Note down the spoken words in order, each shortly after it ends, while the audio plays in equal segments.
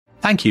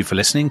Thank you for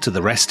listening to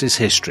The Rest is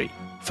History.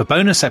 For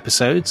bonus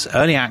episodes,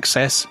 early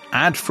access,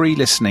 ad-free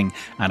listening,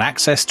 and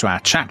access to our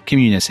chat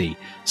community,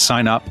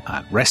 sign up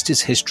at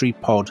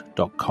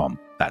restishistorypod.com.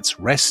 That's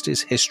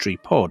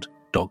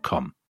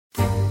restishistorypod.com.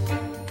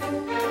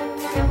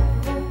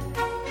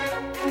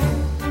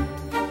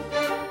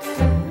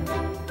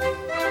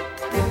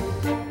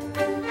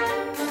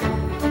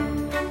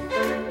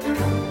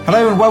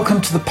 Hello and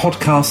welcome to the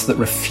podcast that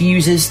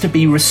refuses to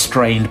be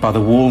restrained by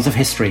the walls of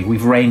history.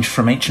 We've ranged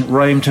from ancient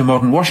Rome to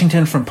modern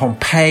Washington, from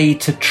Pompeii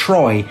to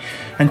Troy.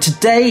 And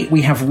today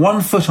we have one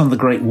foot on the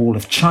Great Wall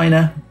of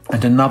China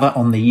and another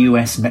on the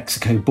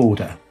US-Mexico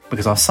border,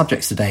 because our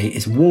subject today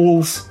is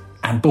walls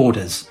and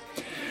borders.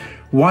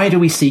 Why do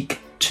we seek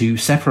to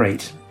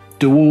separate?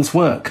 Do walls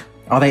work?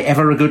 Are they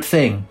ever a good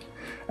thing?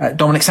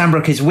 Dominic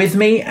Sandbrook is with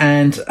me,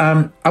 and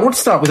I want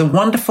to start with a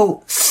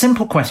wonderful,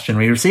 simple question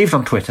we received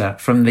on Twitter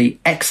from the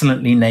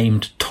excellently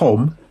named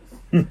Tom.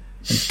 And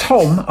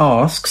Tom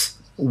asks,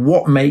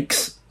 what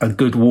makes a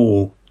good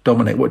wall?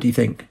 Dominic, what do you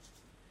think?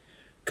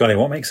 Golly,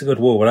 what makes a good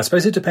wall? Well, I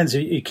suppose it depends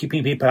if you're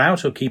keeping people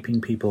out or keeping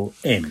people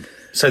in.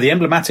 So the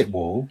emblematic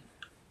wall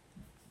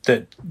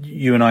that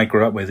you and I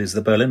grew up with is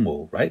the Berlin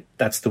Wall, right?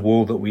 That's the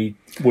wall that we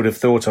would have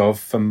thought of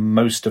for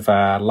most of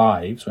our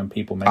lives when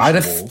people mention I'd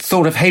have walls.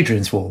 thought of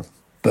Hadrian's Wall.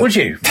 But Would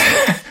you?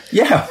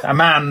 yeah. A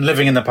man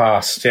living in the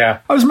past, yeah.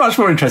 I was much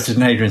more interested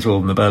in Hadrian's Wall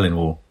than the Berlin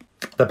Wall.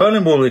 The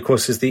Berlin Wall, of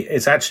course,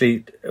 is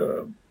actually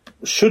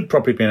should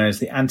probably be known as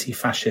the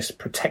anti-fascist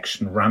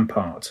protection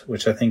rampart,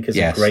 which I think is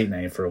a great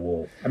name for a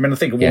wall. I mean, I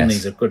think a wall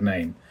needs a good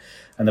name,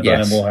 and the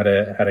Berlin Wall had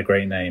a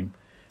great name,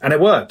 and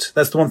it worked.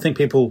 That's the one thing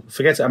people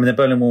forget. I mean, the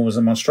Berlin Wall was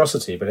a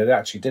monstrosity, but it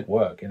actually did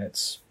work in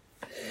its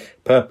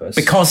purpose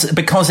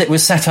because it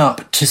was set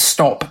up to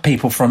stop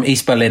people from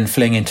East Berlin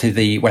fleeing into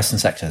the western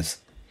sectors.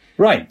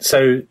 Right.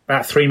 So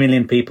about 3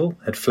 million people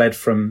had fled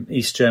from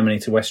East Germany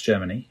to West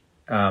Germany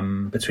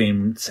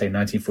between, say,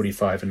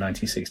 1945 and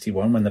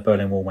 1961 when the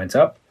Berlin Wall went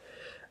up.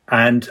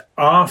 And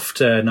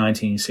after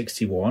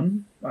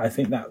 1961, I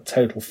think that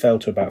total fell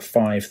to about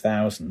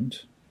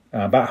 5,000.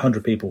 About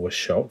 100 people were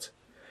shot.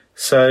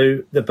 So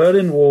the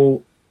Berlin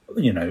Wall,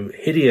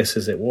 hideous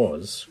as it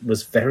was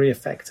very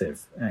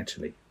effective,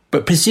 actually.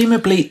 But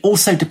presumably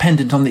also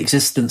dependent on the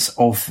existence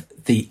of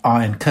the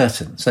Iron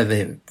Curtain, so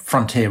the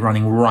frontier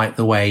running right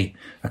the way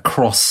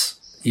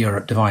across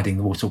Europe, dividing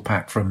the Warsaw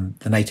Pact from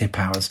the NATO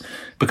powers.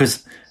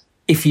 Because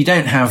if you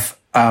don't have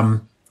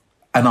an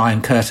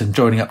Iron Curtain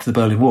joining up to the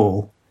Berlin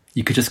Wall,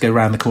 you could just go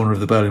round the corner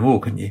of the Berlin Wall,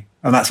 couldn't you?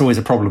 And that's always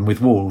a problem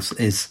with walls,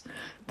 is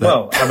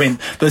that,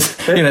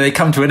 they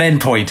come to an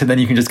end point and then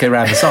you can just go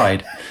round the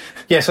side.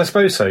 Yes, I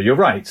suppose so. You're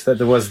right that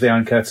there was the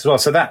Iron Curtain as well.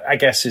 So that, I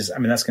guess, that's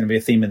going to be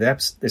a theme of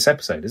this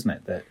episode, isn't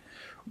it? That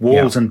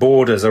walls and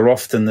borders are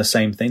often the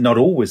same thing, not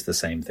always the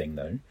same thing,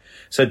 though.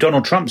 So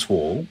Donald Trump's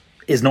wall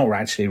is not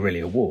actually really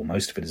a wall.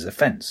 Most of it is a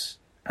fence.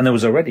 And there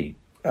was already,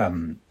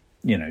 a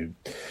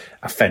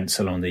fence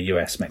along the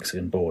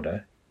US-Mexican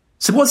border.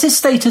 So what's his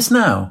status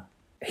now?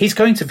 He's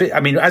going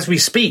to, as we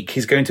speak,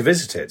 he's going to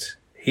visit it.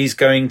 He's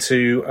going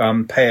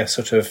to pay a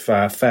sort of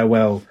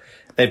farewell.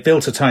 They've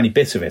built a tiny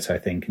bit of it, I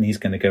think, and he's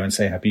going to go and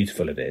say how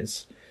beautiful it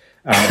is.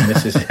 And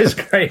this is his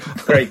great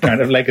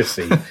kind of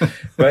legacy.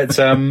 But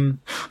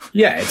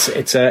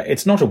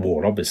it's not a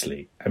wall,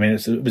 obviously. I mean,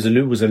 it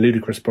was a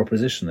ludicrous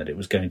proposition that it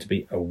was going to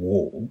be a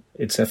wall.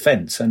 It's a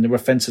fence, and there were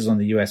fences on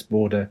the US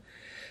border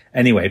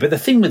anyway. But the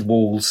thing with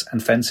walls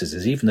and fences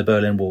is even the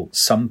Berlin Wall,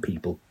 some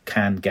people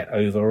can get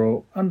over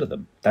or under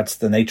them. That's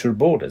the nature of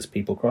borders.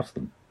 People cross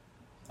them.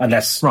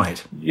 Unless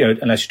you're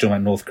talking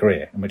about North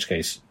Korea, in which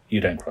case you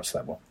don't cross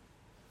that one.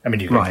 I mean,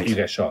 you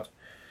get shot.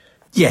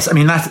 Yes, I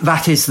mean,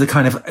 that is the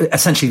kind of,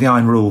 essentially the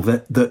iron rule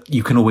that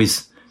you can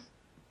always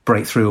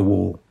break through a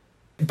wall.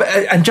 But,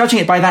 and judging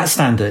it by that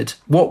standard,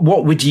 what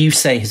would you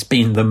say has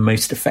been the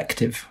most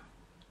effective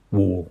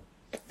wall?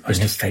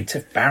 Most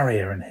effective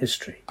barrier in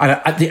history. And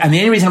the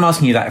only reason I'm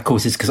asking you that, of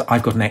course, is because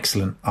I've got an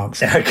excellent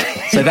answer.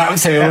 Okay.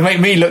 So it will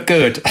make me look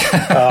good.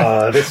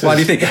 Why do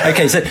you think?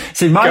 Okay, so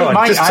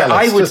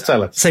just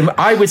tell us. So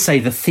I would say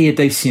the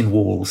Theodosian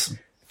walls.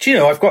 Do you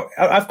know, I've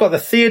got the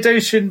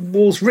Theodosian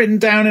walls written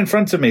down in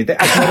front of me. They're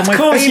one of my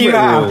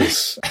favourite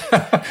walls.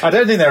 I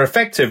don't think they're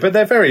effective, but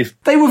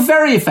They were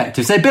very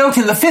effective. They're built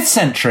in the 5th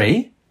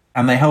century,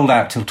 and they hold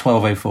out till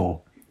 1204.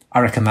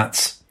 I reckon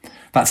that's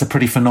a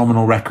pretty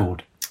phenomenal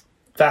record.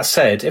 That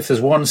said, if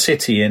there's one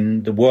city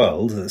in the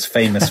world that's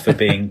famous for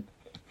being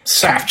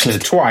sacked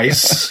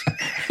twice,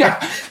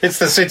 it's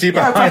the city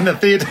behind the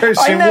Theodosian walls.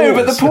 I know,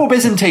 but the poor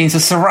Byzantines are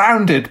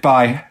surrounded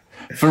by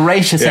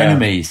voracious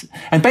enemies.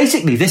 And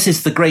basically, this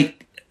is the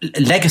great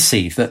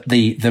legacy that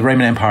the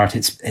Roman Empire,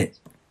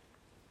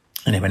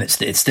 when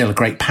it's still a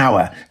great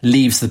power,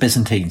 leaves the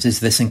Byzantines,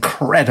 is this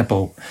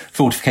incredible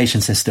fortification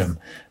system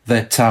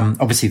that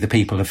obviously the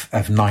people of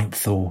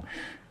 9th or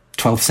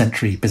 12th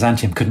century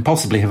Byzantium couldn't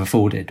possibly have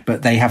afforded,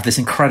 but they have this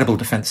incredible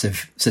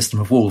defensive system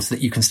of walls that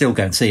you can still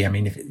go and see. I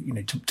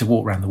mean, to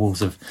walk around the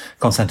walls of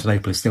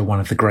Constantinople is still one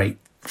of the great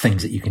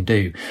things that you can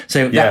do.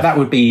 So that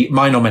would be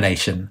my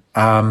nomination.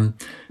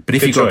 But But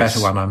if Good you've got a choice.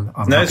 better one,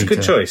 I'm No, happy it's a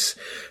good to- choice.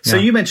 So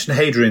Yeah. you mentioned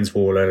Hadrian's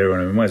Wall earlier on,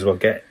 and we might as well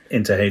get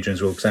into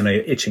Hadrian's Wall because I know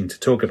you're itching to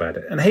talk about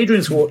it. And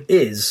Hadrian's Wall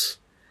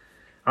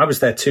I was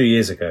there 2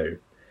 years ago,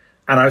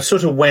 and I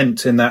sort of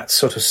went in that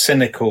sort of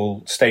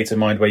cynical state of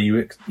mind where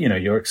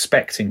you're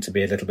expecting to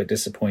be a little bit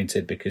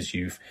disappointed because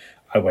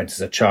I went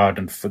as a child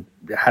and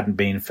hadn't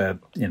been for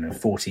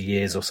 40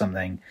 years or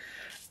something,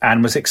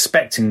 and was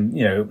expecting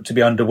to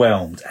be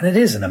underwhelmed. And it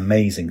is an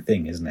amazing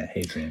thing, isn't it,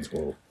 Hadrian's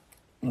Wall?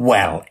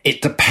 Well,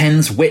 it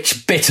depends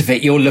which bit of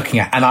it you're looking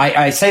at. And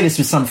I say this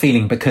with some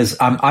feeling because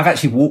I've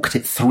actually walked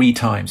it 3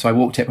 times. So I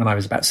walked it when I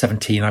was about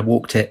 17. I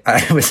walked it,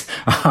 it was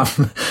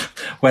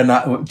when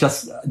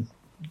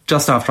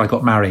just after I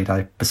got married,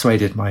 I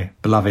persuaded my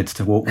beloved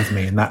to walk with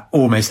me, and that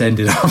almost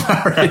ended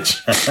our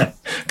marriage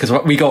because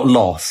we got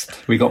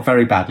lost. We got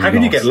very badly lost. How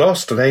can you get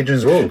lost on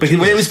Hadrian's Wall?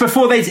 Because it was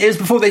before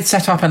they'd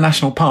set up a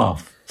national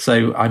path.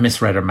 So I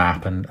misread a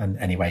map, and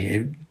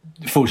anyway,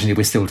 fortunately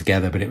we're still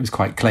together, but it was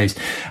quite close.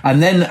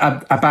 And then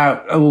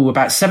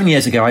about 7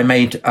 years ago, I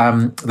made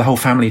the whole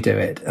family do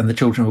it, and the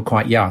children were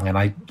quite young, and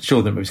I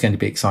assured them it was going to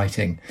be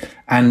exciting.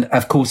 And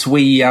of course,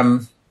 we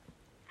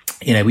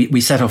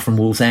set off from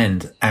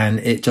Wallsend, and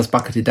it just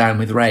bucketed down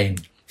with rain.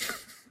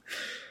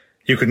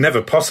 You could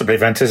never possibly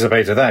have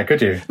anticipated that,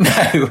 could you?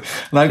 No,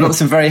 and I got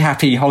some very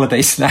happy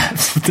holiday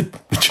snaps of the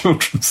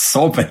children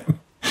sobbing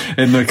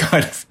in the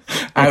kind of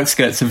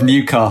outskirts of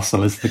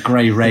Newcastle as the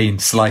grey rain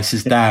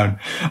slices down,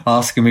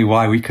 asking me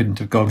why we couldn't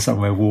have gone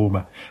somewhere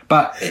warmer.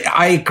 But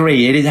I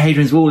agree,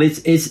 Hadrian's Wall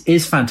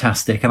is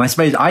fantastic, and I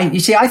suppose I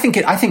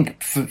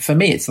think for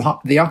me it's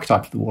the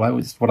archetype of the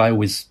wall. What I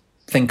always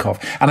think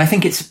of, and I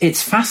think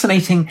it's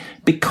fascinating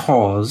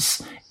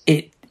because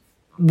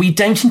we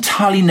don't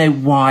entirely know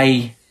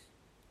why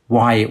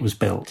it was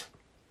built.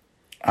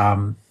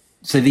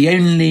 So the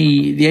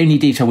only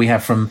detail we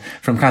have from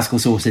classical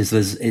sources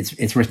is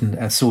it's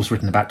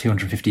written about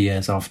 250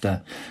 years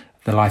after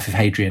the life of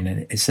Hadrian,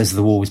 and it says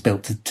the wall was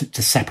built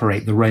to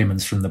separate the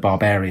Romans from the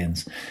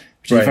barbarians,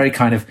 which is very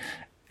kind of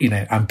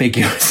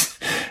ambiguous.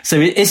 So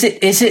is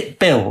it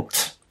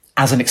built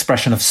as an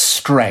expression of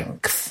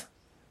strength?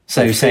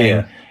 So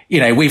saying,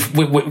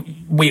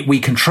 we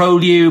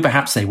control you.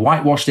 Perhaps they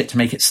whitewashed it to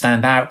make it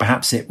stand out.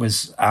 Perhaps it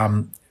was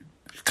kind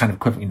of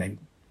equivalent.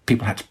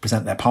 People had to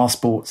present their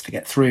passports to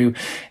get through.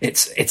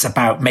 It's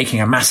about making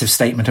a massive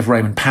statement of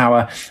Roman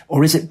power,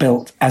 or is it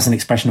built as an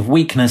expression of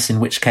weakness? In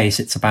which case,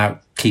 it's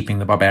about keeping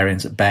the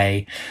barbarians at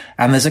bay.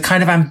 And there's a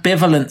kind of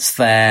ambivalence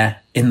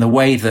there in the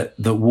way that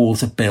the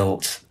walls are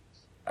built.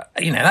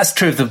 That's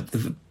true of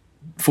the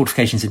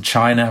fortifications in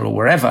China or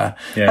wherever.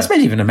 Yeah. I suppose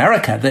even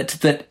America.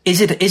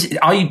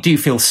 Do you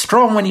feel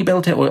strong when you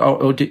built it,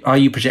 or are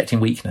you projecting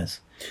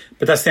weakness?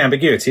 But that's the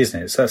ambiguity,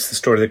 isn't it? So that's the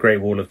story of the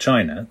Great Wall of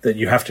China, that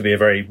you have to be a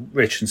very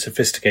rich and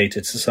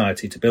sophisticated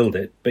society to build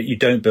it, but you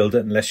don't build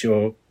it unless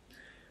you're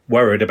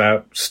worried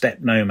about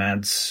steppe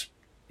nomads,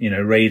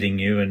 raiding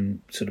you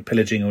and sort of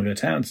pillaging all your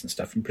towns and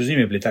stuff. And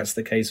presumably that's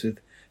the case with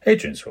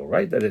Hadrian's Wall,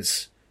 right? That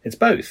it's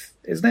both,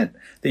 isn't it?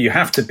 That you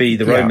have to be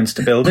the Romans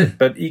to build it,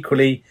 but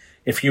equally,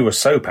 if you were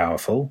so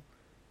powerful,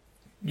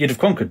 you'd have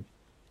conquered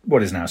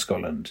what is now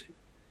Scotland.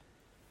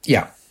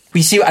 Yeah.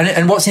 We see,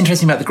 and what's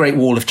interesting about the Great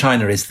Wall of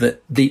China is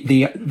that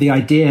the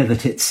idea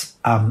that it's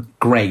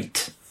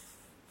great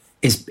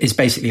is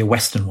basically a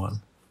Western one.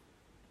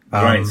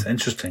 Right,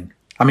 interesting.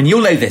 I mean,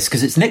 you'll know this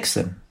because it's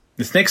Nixon.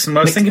 It's Nixon.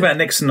 I was thinking about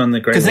Nixon on the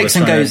Great Wall of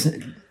China. Because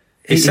Nixon goes...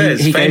 He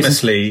says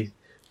famously,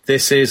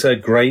 this is a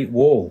great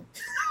wall.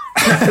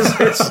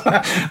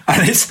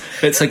 And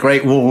it's a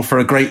great wall for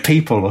a great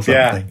people or something.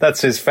 Yeah, that's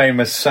his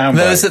famous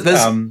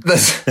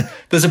soundbite.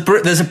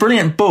 There's a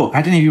brilliant book,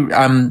 I don't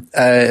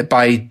know,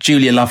 by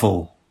Julia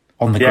Lovell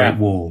on the Great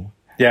Wall.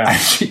 Yeah,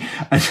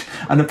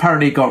 and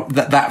apparently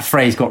that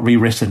phrase got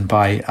rewritten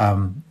by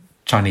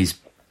Chinese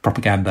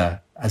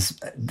propaganda as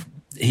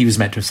he was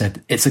meant to have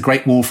said, "It's a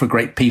great wall for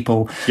great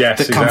people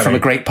that come from a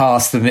great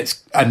past,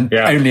 and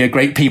only a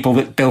great people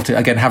that built it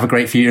again have a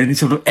great future." And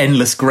it's sort of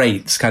endless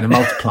greats kind of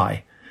multiply.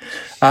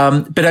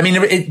 But I mean,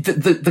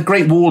 the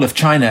Great Wall of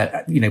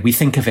China, we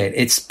think of it,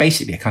 it's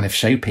basically a kind of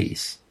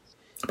showpiece.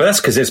 But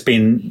that's because it's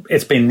been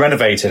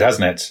renovated,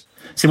 hasn't it?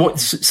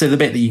 So the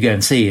bit that you go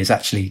and see is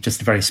actually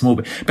just a very small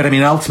bit. But I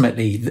mean,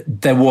 ultimately,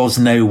 there was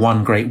no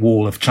one Great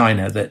Wall of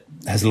China that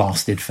has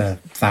lasted for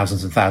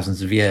thousands and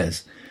thousands of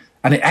years.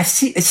 And it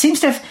seems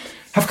to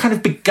have kind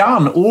of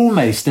begun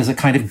almost as a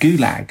kind of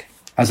gulag,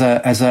 as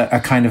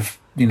a kind of,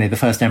 the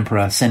first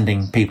emperor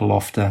sending people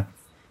off to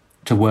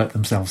work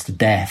themselves to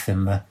death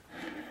in the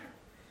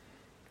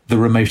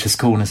remotest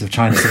corners of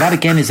China. So that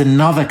again is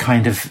another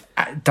kind of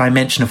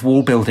dimension of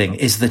wall building,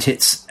 is that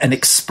it's an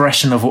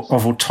expression of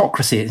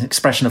autocracy, it's an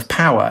expression of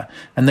power.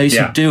 And those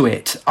who do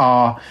it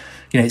are,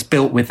 it's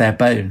built with their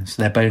bones.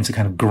 Their bones are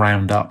kind of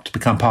ground up to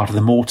become part of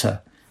the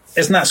mortar.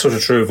 Isn't that sort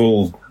of true of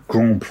all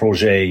grand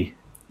projets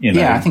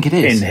I think it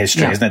is in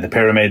history, isn't it? The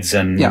pyramids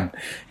and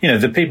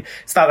the people.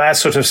 It's that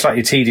sort of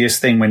slightly tedious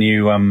thing when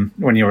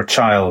you're a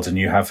child and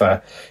you have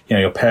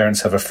your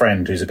parents have a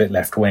friend who's a bit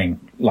left wing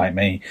like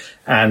me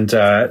and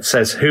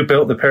says, "Who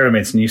built the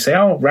pyramids?" And you say,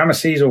 "Oh,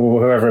 Ramesses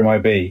or whoever it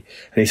might be,"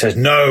 and he says,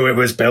 "No, it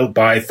was built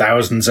by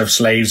thousands of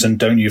slaves, and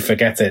don't you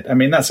forget it." I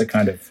mean, that's a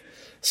kind of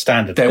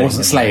standard. There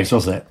wasn't slaves,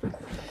 was it?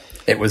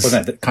 It was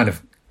kind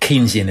of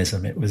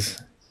Keynesianism. It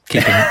was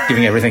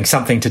giving everything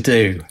something to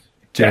do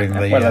during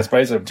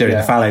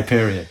the fallow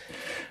period.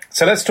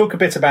 So let's talk a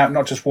bit about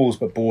not just walls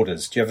but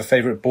borders. Do you have a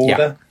favourite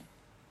border?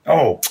 Yeah.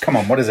 Oh, come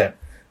on, what is it?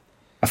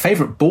 A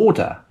favourite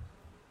border?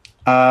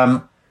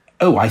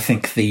 I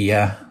think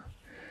the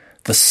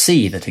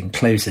sea that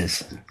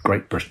encloses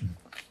Great Britain.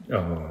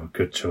 Oh,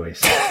 good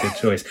choice. Good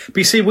choice. But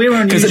you see, we're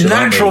unusual. Because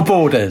natural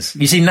borders.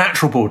 You see,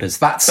 natural borders.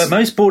 But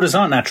most borders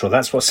aren't natural.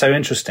 That's what's so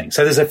interesting.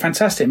 So there's a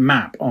fantastic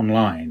map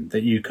online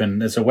that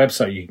there's a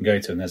website you can go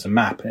to, and there's a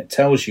map, and it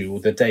tells you all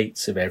the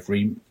dates of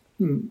every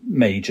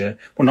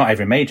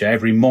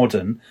every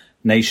modern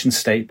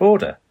nation-state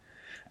border.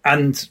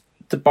 And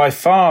by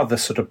far the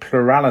sort of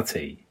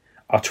plurality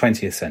are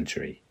 20th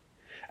century.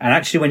 And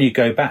actually, when you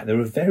go back,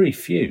 there are very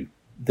few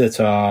that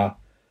are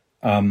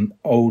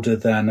older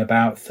than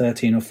about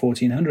 13 or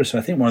 1400. So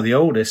I think one of the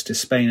oldest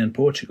is Spain and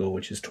Portugal,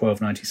 which is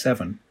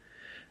 1297.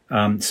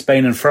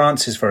 Spain and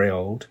France is very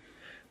old,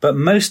 but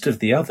most of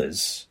the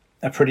others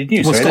are pretty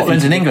new. Well,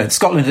 Scotland and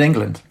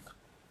England.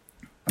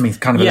 I mean,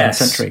 kind of 11th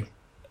century.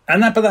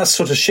 But that's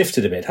sort of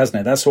shifted a bit,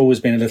 hasn't it? That's always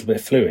been a little bit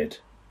fluid.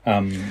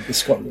 The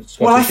Scottish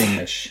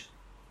English.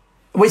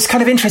 Well, it's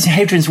kind of interesting.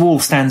 Hadrian's Wall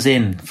stands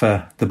in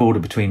for the border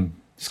between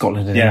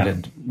Scotland and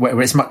England, where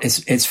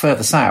it's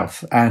further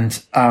south,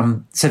 and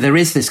so there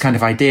is this kind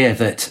of idea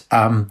that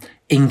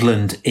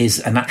England is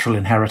a natural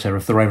inheritor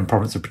of the Roman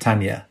province of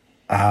Britannia,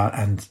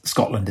 and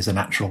Scotland is a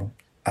natural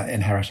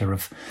inheritor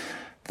of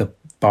the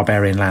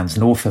barbarian lands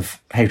north of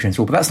Hadrian's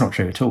Wall. But that's not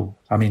true at all.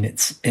 I mean,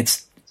 it's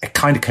a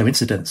kind of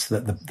coincidence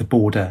that the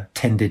border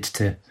tended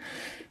to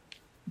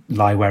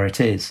lie where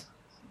it is.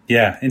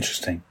 Yeah,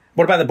 interesting.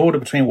 What about the border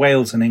between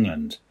Wales and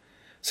England?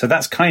 So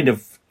that's kind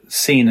of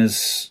seen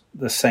as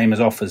the same as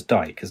Offa's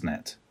Dyke, isn't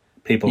it?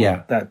 People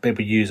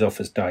use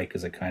Offa's Dyke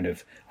as a kind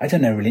of... I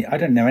don't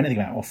know anything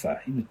about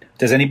Offa.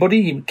 Does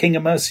anybody? King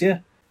of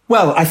Mercia?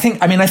 Well, I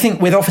think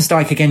with Offa's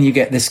Dyke, again, you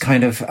get this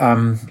kind of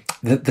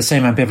the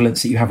same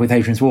ambivalence that you have with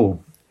Hadrian's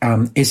Wall.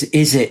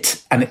 Is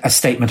it a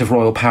statement of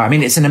royal power? I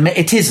mean,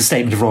 it is a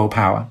statement of royal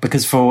power,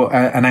 because for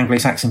an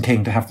Anglo-Saxon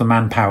king to have the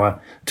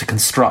manpower to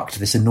construct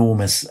this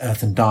enormous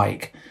earthen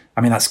dyke,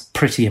 I mean, that's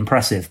pretty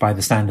impressive by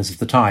the standards of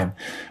the time.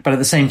 But at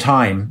the same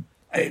time,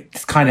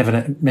 it's kind of an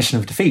admission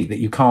of defeat that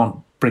you can't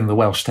bring the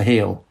Welsh to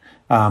heel,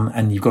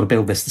 and you've got to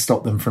build this to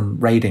stop them from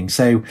raiding.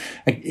 So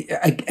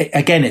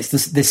again, it's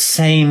this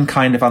same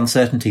kind of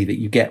uncertainty that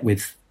you get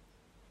with,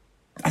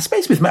 I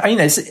suppose,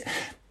 it's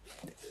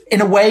in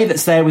a way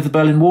that's there with the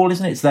Berlin Wall,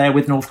 isn't it? It's there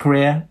with North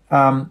Korea.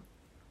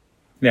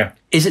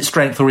 Is it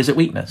strength or is it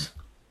weakness?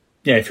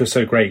 Yeah, if you're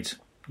so great,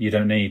 you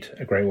don't need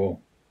a great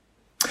wall.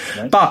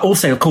 Right? But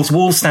also, of course,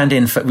 walls stand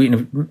in for,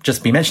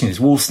 just be mentioning this,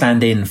 walls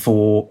stand in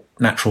for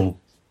natural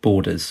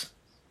borders.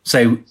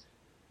 So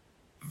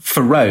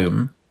for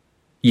Rome,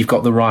 you've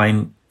got the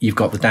Rhine, you've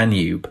got the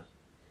Danube.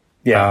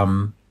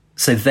 Yeah.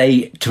 So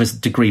they, to a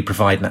degree,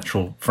 provide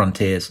natural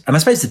frontiers. And I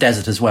suppose the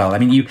desert as well. I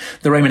mean,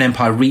 the Roman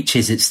Empire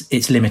reaches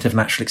its limit of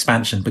natural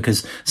expansion,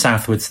 because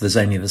southwards there's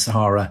only the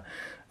Sahara,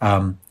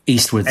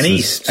 eastwards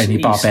there's only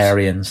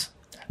barbarians.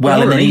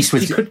 Well, and then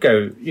eastwards... You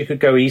could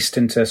go east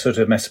into sort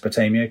of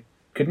Mesopotamia,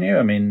 couldn't you?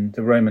 I mean,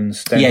 the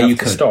Romans don't have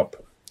to stop.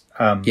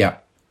 And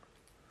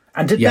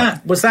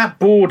was that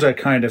border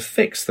kind of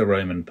fixed, the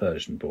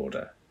Roman-Persian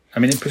border? I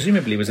mean, it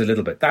presumably was a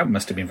little bit... That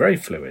must have been very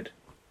fluid.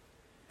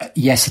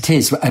 Yes, it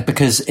is,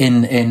 because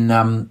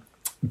in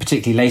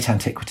particularly late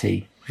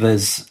antiquity, there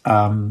is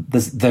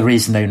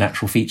no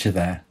natural feature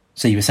there.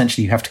 So you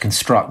have to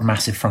construct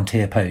massive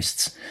frontier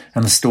posts.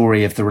 And the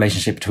story of the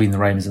relationship between the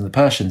Romans and the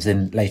Persians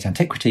in late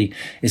antiquity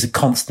is a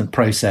constant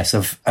process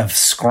of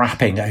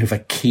scrapping over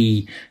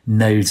key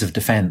nodes of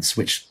defence,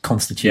 which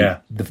constitute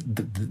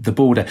the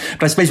border.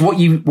 But I suppose what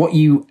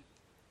you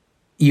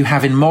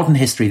have in modern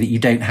history that you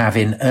don't have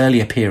in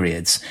earlier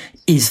periods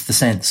is the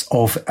sense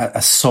of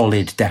a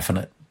solid,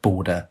 definite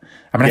border.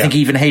 I mean, I think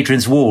even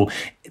Hadrian's Wall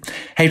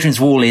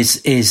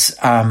is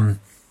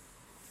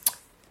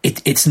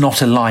it's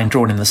not a line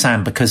drawn in the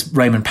sand, because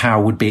Roman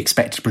power would be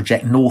expected to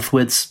project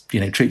northwards.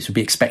 Troops would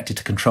be expected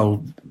to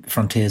control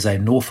frontier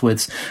zone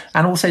northwards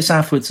and also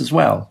southwards as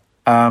well.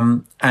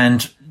 And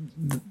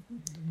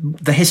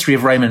the history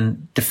of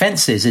Roman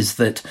defences is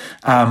that,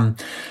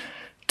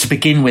 to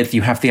begin with,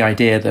 you have the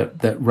idea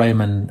that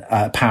Roman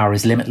power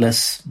is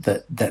limitless,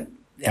 that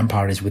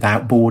empire is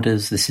without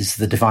borders. This is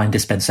the divine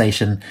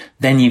dispensation.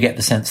 Then you get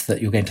the sense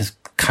that you're going to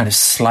kind of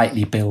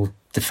slightly build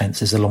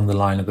defences along the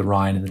line of the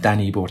Rhine and the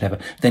Danube or whatever.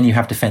 Then you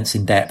have defence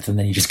in depth, and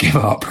then you just give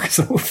up because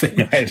the whole thing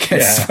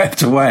gets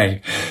swept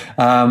away.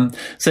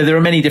 So there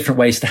are many different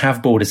ways to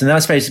have borders. And then I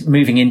suppose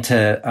moving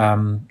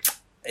into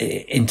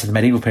into the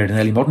medieval period and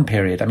early modern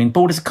period. I mean,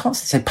 borders are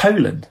constantly, say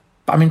Poland.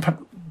 But I mean, talk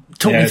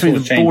me through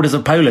the borders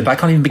of Poland. I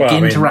can't even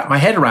begin to wrap my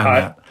head around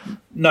that.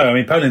 No, I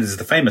mean, Poland is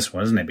the famous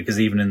one, isn't it? Because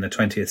even in the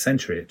 20th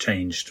century, it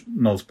changed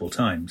multiple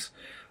times.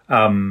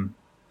 And,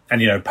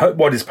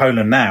 what is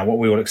Poland now, what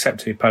we will accept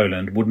to be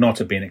Poland, would not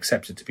have been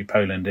accepted to be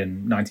Poland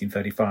in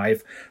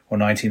 1935 or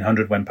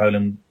 1900 when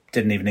Poland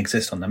didn't even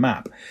exist on the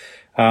map.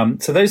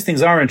 So those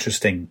things are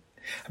interesting.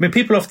 I mean,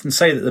 people often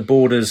say that the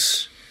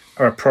borders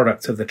are a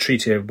product of the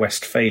Treaty of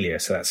Westphalia.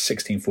 So that's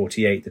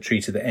 1648, the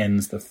treaty that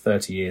ends the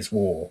 30 Years'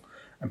 War.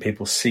 And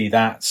people see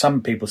that,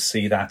 some people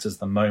see that as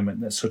the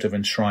moment that sort of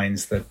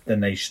enshrines the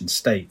nation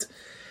state.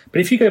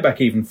 But if you go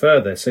back even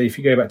further, so if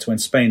you go back to when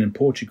Spain and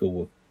Portugal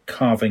were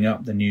carving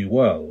up the New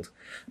World,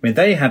 I mean,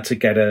 they had to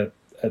get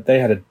they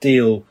had a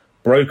deal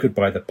brokered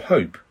by the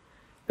Pope,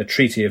 the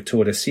Treaty of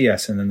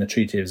Tordesillas and then the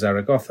Treaty of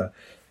Zaragoza,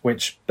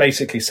 which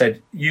basically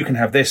said, you can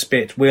have this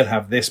bit, we'll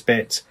have this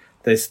bit.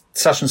 There's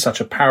such and such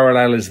a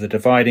parallel as the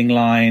dividing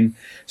line.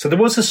 So there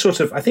was a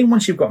sort of, I think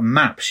once you've got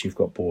maps, you've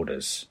got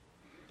borders.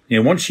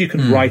 Once you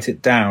can write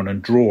it down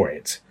and draw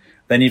it,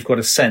 then you've got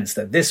a sense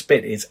that this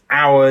bit is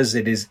ours,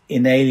 it is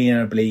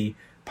inalienably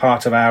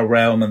part of our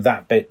realm, and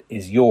that bit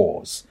is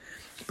yours.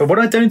 But what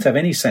I don't have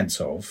any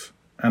sense of,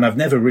 and I've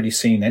never really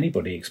seen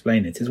anybody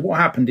explain it, is what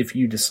happened if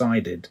you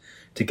decided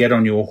to get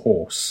on your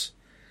horse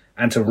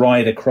and to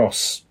ride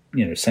across,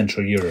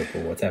 Central Europe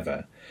or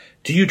whatever.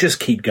 Do you just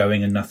keep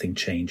going and nothing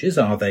changes?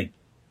 Are they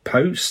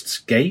posts,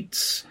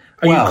 gates?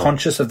 Are you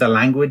conscious of the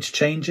language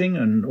changing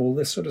and all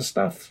this sort of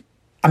stuff?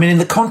 I mean, in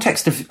the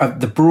context of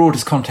the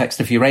broadest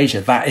context of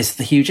Eurasia, that is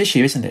the huge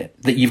issue, isn't it?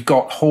 That you've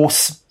got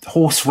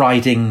horse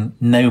riding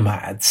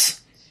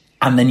nomads,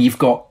 and then you've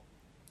got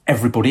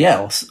everybody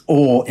else.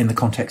 Or in the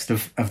context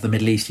of the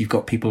Middle East, you've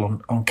got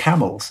people on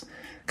camels.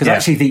 Because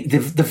actually,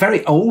 the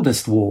very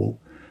oldest wall,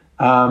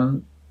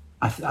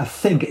 I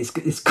think it's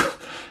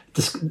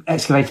just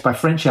excavated by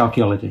French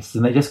archaeologists,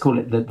 and they just call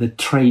it the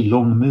Très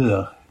Long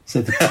Mur.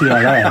 So the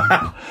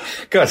TLM.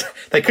 God,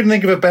 they couldn't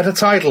think of a better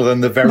title than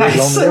the Very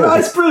Long Mur.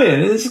 It's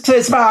brilliant.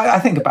 It's about, I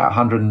think, about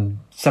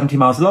 170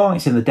 miles long.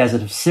 It's in the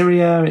desert of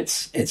Syria.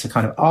 It's a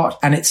kind of art,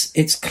 and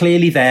it's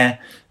clearly there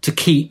to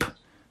keep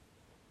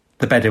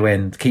the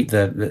Bedouin, keep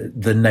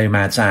the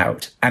nomads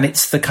out. And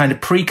it's the kind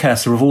of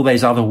precursor of all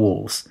those other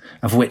walls,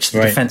 of which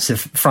the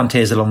defensive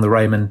frontiers along the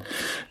Rhine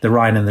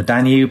and the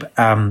Danube,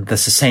 the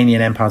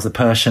Sasanian empires, the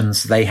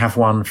Persians, they have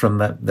one from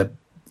the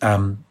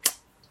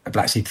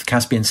Black Sea to the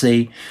Caspian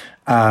Sea,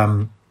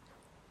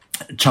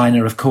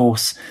 China, of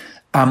course,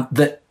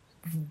 that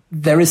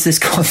there is this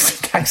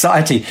constant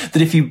anxiety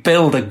that if you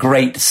build a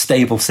great,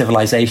 stable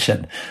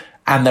civilization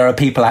and there are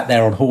people out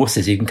there on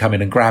horses who can come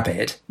in and grab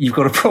it, you've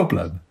got a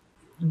problem.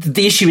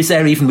 The issue is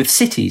there even with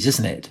cities,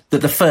 isn't it?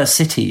 That the first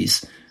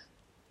cities,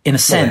 in a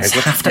sense,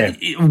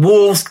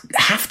 walls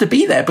have to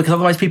be there because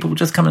otherwise people will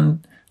just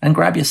come and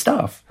grab your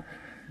stuff.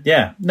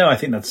 Yeah, no, I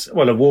think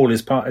a wall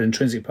is an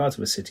intrinsic part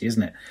of a city,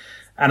 isn't it?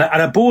 And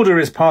a border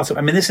is part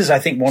of, this is, I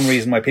think, one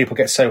reason why people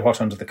get so hot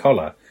under the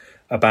collar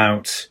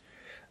about,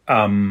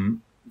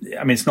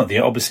 it's not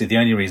obviously the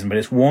only reason, but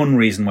it's one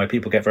reason why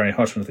people get very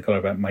hot under the collar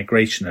about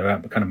migration,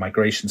 about kind of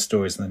migration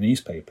stories in the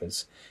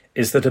newspapers,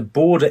 is that a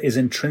border is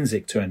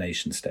intrinsic to a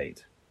nation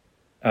state.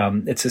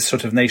 It's a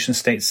sort of nation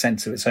state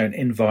sense of its own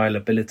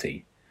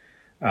inviolability,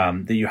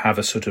 that you have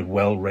a sort of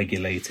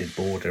well-regulated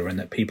border and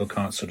that people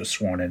can't sort of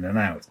swan in and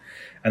out.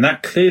 And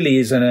that clearly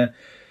is a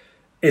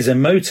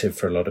motive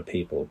for a lot of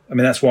people.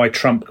 That's why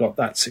Trump got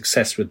that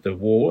success with the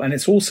wall. And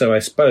it's also, I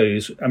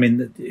suppose,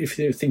 if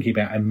you're thinking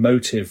about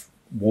emotive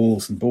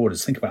walls and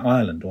borders, think about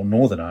Ireland or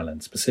Northern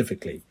Ireland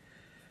specifically.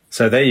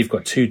 So there you've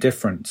got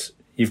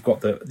you've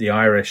got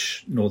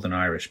the Northern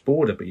Irish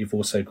border, but you've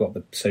also got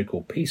the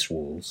so-called peace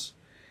walls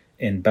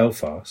in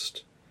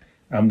Belfast,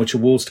 which are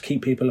walls to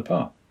keep people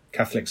apart,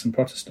 Catholics and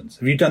Protestants.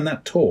 Have you done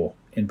that tour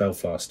in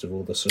Belfast of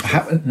all the sort of... I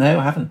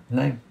haven't.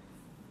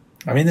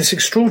 It's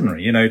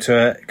extraordinary,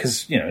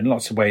 because, in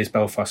lots of ways,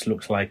 Belfast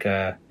looks like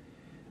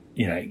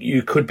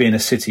you could be in a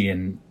city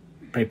in,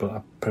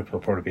 people will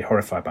probably be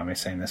horrified by me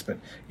saying this, but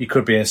you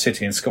could be in a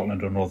city in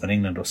Scotland or Northern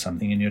England or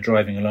something, and you're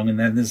driving along, and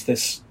then there's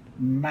this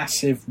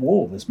massive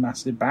wall, this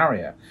massive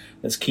barrier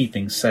that's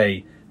keeping,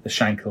 say, the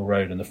Shankill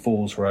Road and the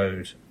Falls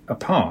Road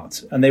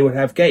apart. And they would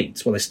have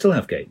gates, they still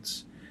have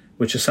gates,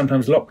 which are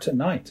sometimes locked at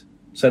night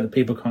so that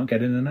people can't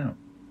get in and out.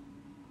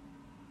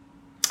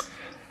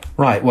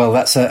 Right, well,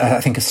 that's,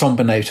 I think, a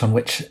sombre note on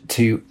which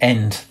to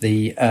end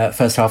the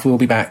first half. We'll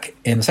be back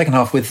in the second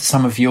half with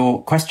some of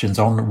your questions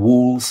on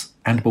walls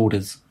and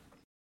borders.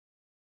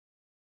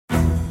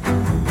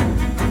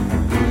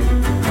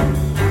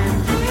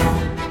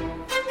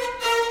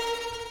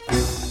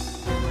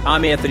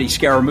 I'm Anthony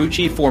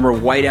Scaramucci, former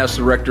White House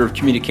Director of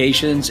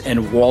Communications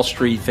and Wall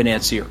Street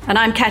financier. And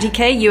I'm Katty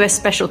Kay, US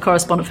Special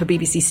Correspondent for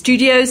BBC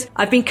Studios.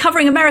 I've been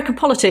covering American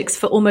politics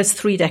for almost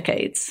 3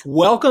 decades.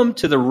 Welcome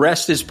to The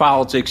Rest is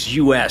Politics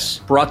US,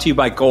 brought to you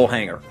by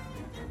Goalhanger.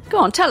 Go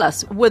on, tell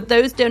us, were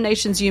those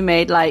donations you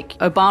made, like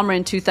Obama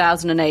in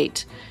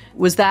 2008,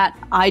 Was that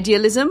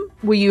idealism?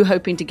 Were you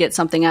hoping to get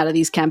something out of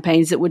these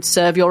campaigns that would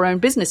serve your own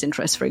business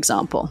interests, for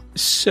example?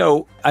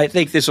 So I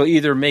think this will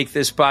either make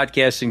this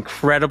podcast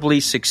incredibly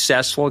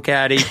successful,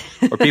 Caddy,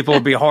 or people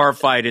will be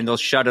horrified and they'll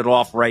shut it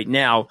off right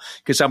now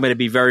because I'm going to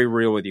be very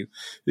real with you.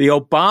 The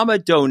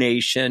Obama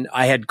donation,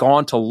 I had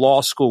gone to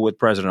law school with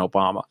President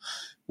Obama.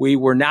 We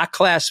were not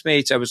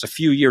classmates. I was a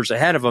few years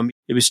ahead of him.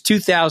 It was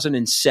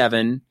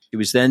 2007. He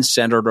was then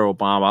Senator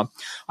Obama.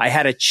 I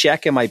had a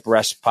check in my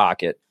breast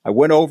pocket. I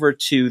went over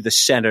to the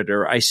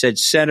senator. I said,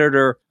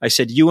 Senator,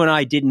 you and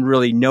I didn't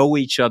really know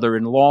each other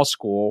in law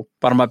school,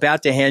 but I'm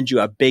about to hand you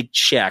a big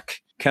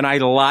check. Can I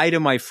lie to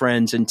my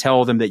friends and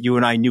tell them that you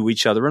and I knew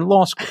each other in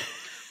law school?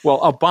 Well,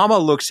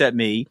 Obama looks at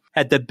me,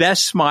 had the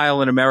best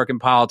smile in American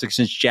politics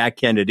since Jack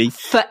Kennedy.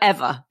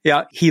 Forever.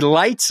 Yeah. He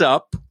lights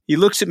up. He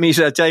looks at me and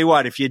says, I'll tell you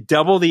what, if you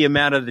double the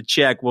amount of the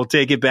check, we'll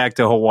take it back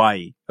to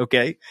Hawaii.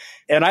 Okay.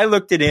 And I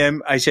looked at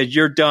him. I said,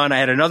 you're done. I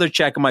had another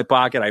check in my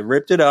pocket. I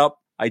ripped it up.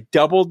 I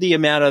doubled the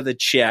amount of the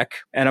check.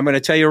 And I'm going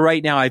to tell you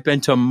right now, I've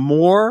been to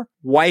more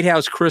White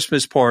House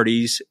Christmas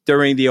parties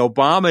during the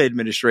Obama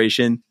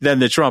administration than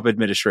the Trump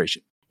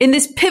administration. In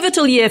this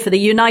pivotal year for the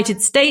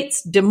United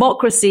States,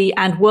 democracy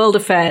and world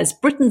affairs,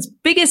 Britain's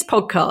biggest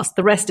podcast,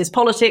 The Rest is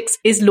Politics,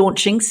 is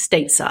launching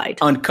stateside.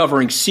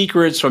 Uncovering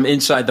secrets from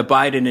inside the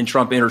Biden and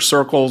Trump inner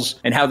circles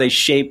and how they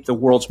shape the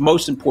world's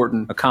most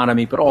important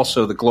economy, but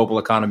also the global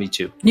economy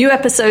too. New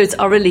episodes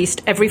are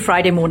released every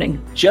Friday morning.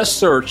 Just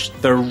search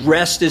The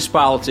Rest is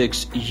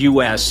Politics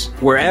US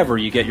wherever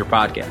you get your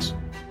podcasts.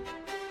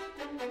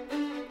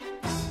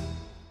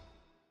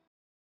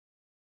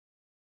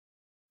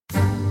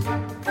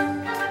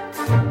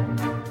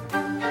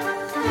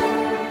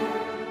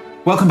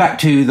 Welcome back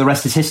to The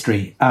Rest is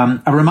History.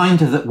 A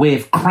reminder that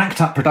we've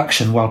cranked up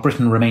production while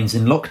Britain remains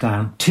in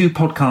lockdown, 2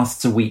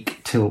 podcasts a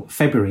week till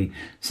February.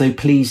 So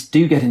please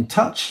do get in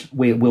touch.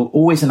 We'll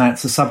always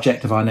announce the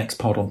subject of our next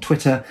pod on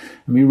Twitter,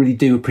 and we really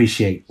do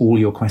appreciate all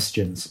your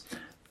questions.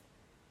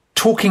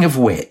 Talking of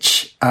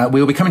which,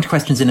 we'll be coming to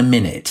questions in a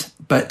minute.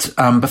 But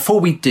before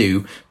we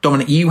do,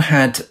 Dominic, you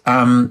had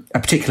a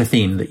particular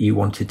theme that you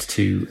wanted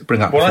to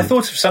bring up. Well, I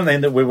thought of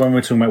something that when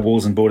we're talking about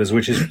walls and borders,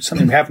 which is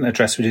something we haven't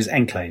addressed, which is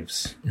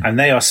enclaves. And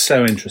they are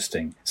so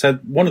interesting. So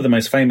one of the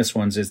most famous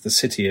ones is the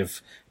city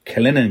of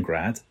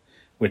Kaliningrad,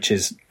 which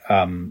is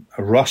a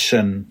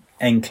Russian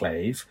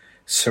enclave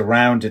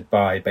surrounded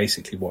by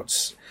basically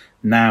what's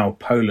now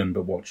Poland,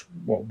 but what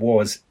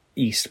was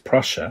East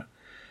Prussia.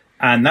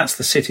 And that's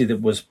the city that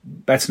was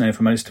better known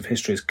for most of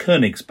history as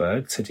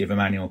Königsberg, city of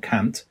Immanuel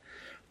Kant.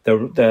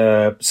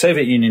 The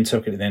Soviet Union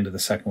took it at the end of the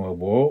Second World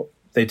War.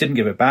 They didn't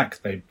give it back.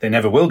 They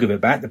never will give it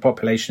back. The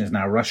population is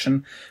now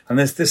Russian. And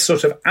there's this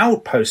sort of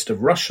outpost of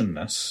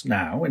Russianness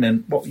now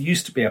in what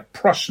used to be a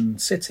Prussian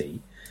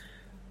city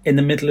in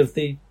the middle of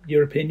the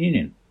European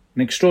Union.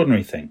 An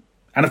extraordinary thing.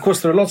 And of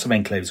course, there are lots of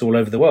enclaves all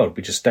over the world.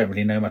 We just don't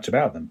really know much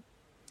about them.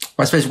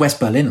 Well, I suppose West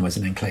Berlin was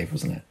an enclave,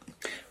 wasn't it?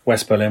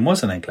 West Berlin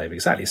was an enclave,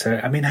 exactly. So,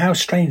 I mean, how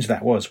strange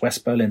that was.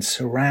 West Berlin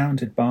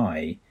surrounded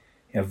by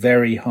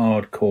very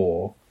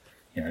hardcore,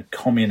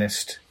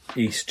 communist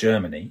East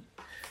Germany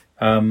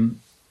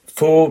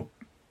for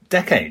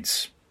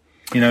decades,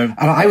 and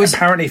I was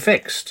apparently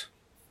fixed.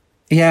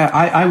 Yeah,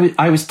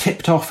 I was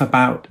tipped off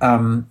about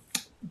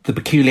the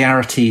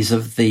peculiarities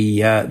of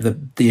the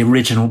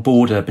original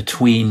border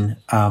between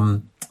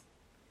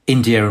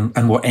India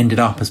and what ended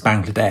up as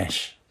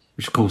Bangladesh,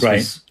 which of course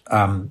was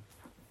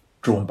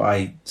drawn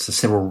by Sir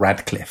Cyril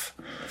Radcliffe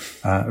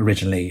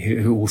originally,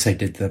 who also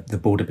did the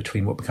border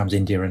between what becomes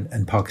India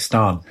and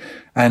Pakistan.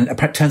 And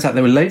it turns out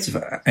there were loads of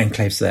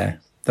enclaves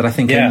there that I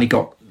think only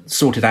got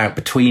sorted out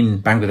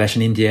between Bangladesh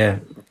and India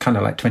kind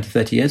of like 20,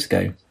 30 years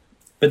ago.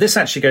 But this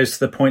actually goes to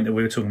the point that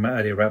we were talking about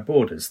earlier about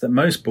borders, that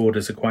most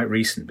borders are quite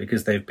recent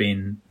because they've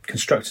been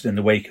constructed in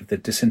the wake of the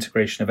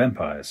disintegration of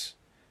empires.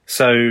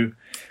 So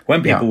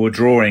when people were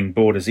drawing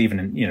borders, even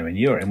in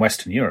Europe, in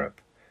Western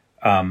Europe,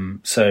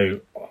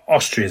 so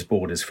Austria's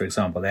borders, for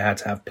example, they had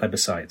to have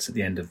plebiscites at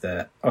the end of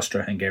the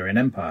Austro-Hungarian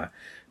Empire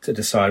to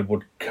decide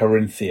would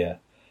Carinthia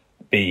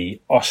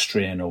be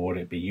Austrian or would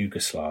it be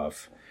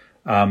Yugoslav.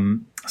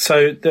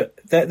 So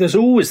there's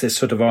always this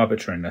sort of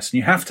arbitrariness, and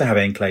you have to have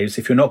enclaves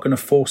if you're not going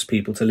to force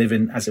people to live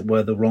in, as it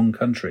were, the wrong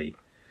country.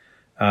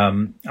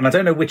 And I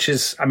don't know which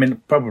is,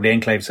 probably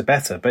enclaves are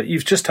better, but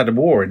you've just had a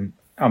war in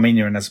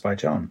Armenia and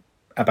Azerbaijan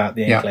about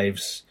the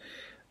enclaves,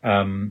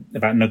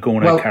 about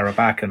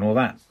Nagorno-Karabakh and all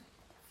that.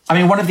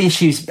 One of the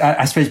issues,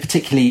 I suppose,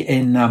 particularly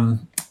in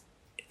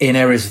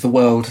areas of the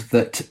world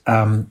that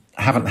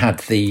haven't had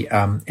the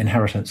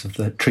inheritance of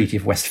the Treaty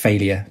of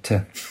Westphalia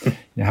to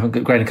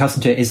haven't grown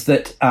accustomed to it, is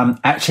that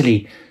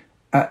actually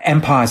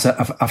empires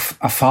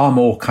are far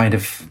more kind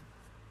of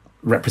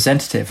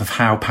representative of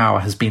how power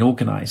has been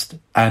organised.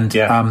 And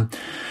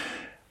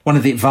one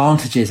of the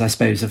advantages, I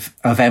suppose,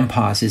 of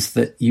empires is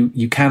that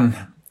you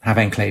can have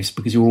enclaves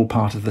because you're all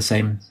part of the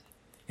same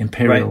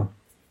imperial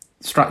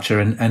structure,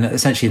 and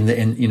essentially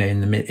in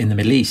the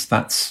Middle East,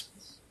 that's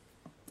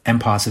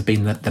empires have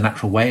been the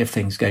natural way of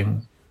things,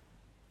 going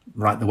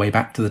right the way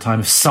back to the time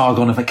of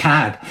Sargon of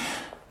Akkad,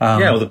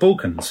 Or the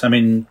Balkans. I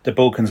mean, the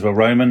Balkans were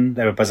Roman,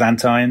 they were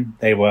Byzantine,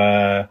 they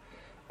were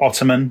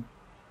Ottoman,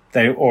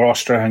 or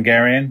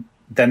Austro-Hungarian.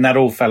 Then that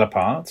all fell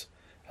apart.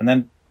 And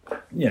then,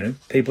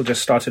 people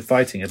just started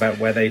fighting about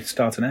where they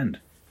start and end.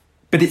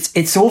 But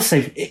it's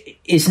also,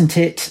 isn't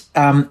it?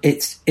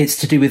 It's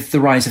to do with the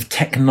rise of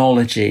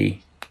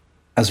technology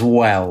as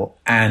well,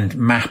 and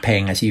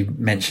mapping, as you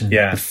mentioned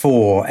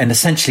before, and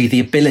essentially the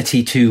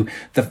ability to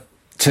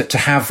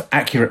have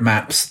accurate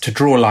maps, to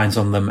draw lines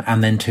on them,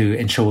 and then to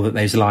ensure that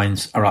those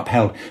lines are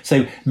upheld.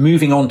 So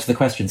moving on to the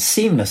question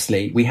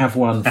seamlessly, we have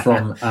one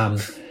from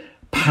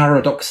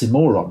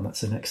Paradoximoron.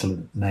 That's an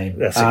excellent name.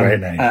 That's a great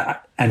name.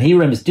 And he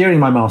remembers, during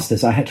my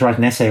master's, I had to write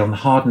an essay on the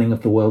hardening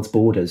of the world's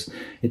borders.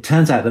 It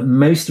turns out that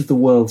most of the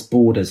world's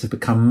borders have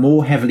become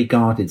more heavily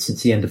guarded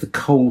since the end of the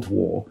Cold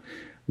War.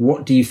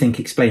 What do you think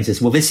explains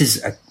this? Well, this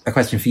is a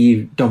question for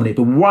you, Dominic,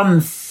 but one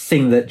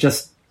thing that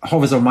just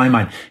hovers on my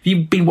mind. Have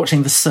you been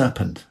watching The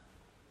Serpent?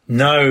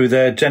 No,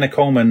 the Jenna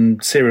Coleman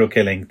serial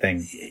killing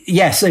thing.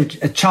 Yes, so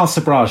Charles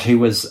Sabrage, who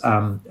was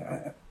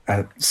a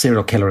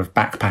serial killer of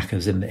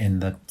backpackers in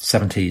the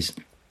 70s.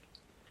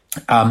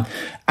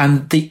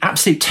 And the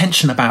absolute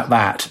tension about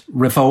that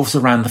revolves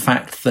around the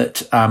fact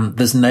that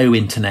there's no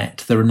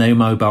internet, there are no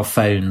mobile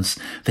phones,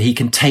 that he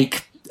can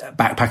take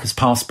backpackers'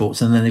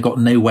 passports and then they've got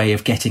no way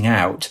of getting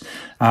out.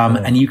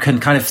 And you can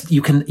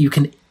you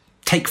can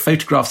take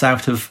photographs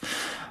out of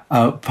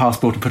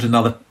passport and put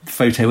another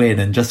photo in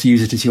and just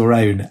use it as your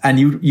own. And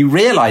you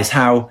realise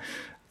how,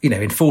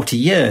 in 40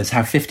 years,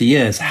 how 50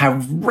 years,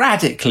 how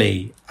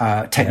radically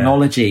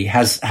technology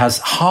has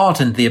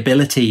hardened the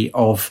ability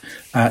of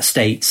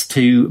states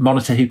to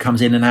monitor who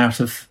comes in and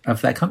out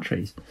of their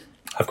countries.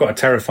 I've got a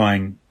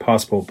terrifying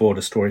passport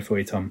border story for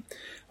you, Tom.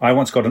 I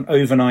once got an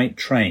overnight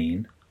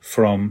train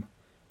from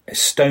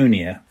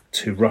Estonia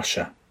to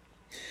Russia.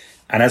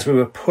 And as we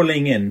were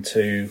pulling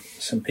into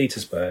St.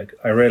 Petersburg,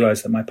 I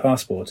realised that my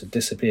passport had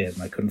disappeared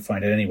and I couldn't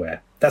find it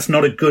anywhere. That's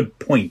not a good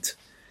point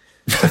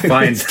to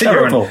find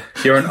you're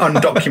an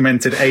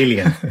undocumented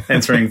alien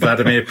entering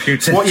Vladimir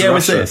Putin's What year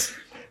Russia. was this?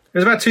 It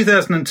was about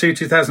 2002,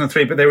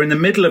 2003, but they were in the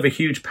middle of a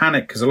huge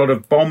panic because a lot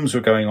of bombs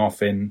were going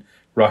off in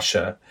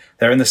Russia.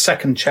 They're in the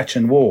Second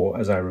Chechen War,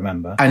 as I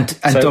remember. And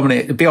so,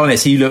 Dominic, be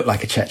honest, you look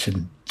like a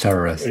Chechen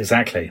terrorist.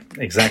 Exactly.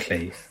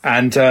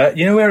 And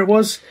you know where it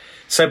was?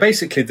 So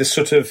basically,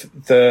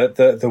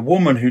 the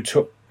woman who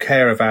took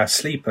care of our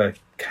sleeper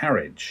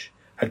carriage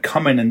had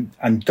come in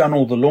and done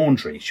all the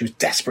laundry. She was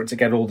desperate to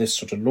get all this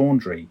sort of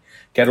laundry,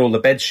 get all the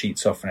bed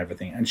sheets off and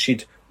everything. And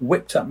she'd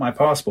whipped up my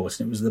passport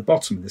and it was at the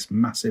bottom of this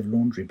massive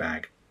laundry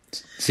bag.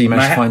 So you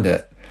managed to find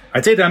it? I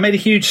did. I made a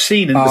huge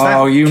scene. And it was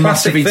that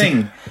classic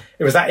thing.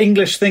 It was that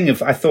English thing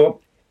of, I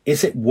thought,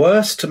 is it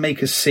worse to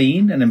make a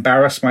scene and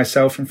embarrass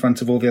myself in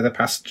front of all the other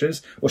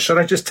passengers? Or should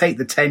I just take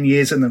the 10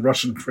 years in the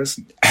Russian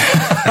prison?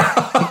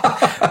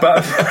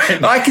 But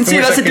I can see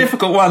that's a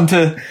difficult one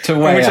to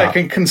weigh which up. I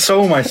can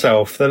console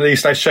myself that at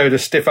least I showed a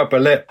stiff upper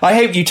lip. I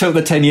hope you took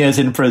the 10 years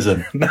in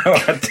prison. No,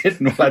 I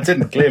didn't. Well, I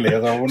didn't, clearly. I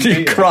wouldn't Did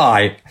you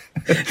cry?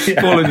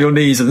 Fall on your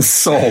knees and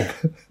sob?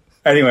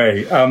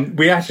 Anyway,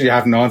 we actually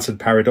haven't answered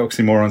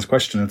Paradoximoron's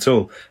question at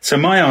all. So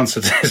my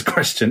answer to his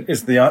question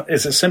is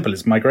as simple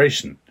as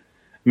migration.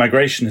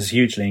 Migration has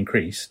hugely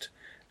increased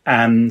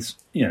and,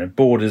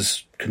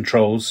 borders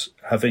controls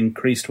have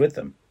increased with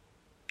them.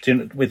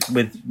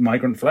 With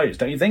migrant flows,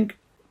 don't you think?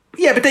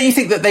 Yeah, but don't you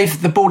think that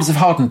the borders have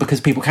hardened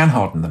because people can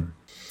harden them?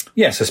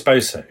 Yes, I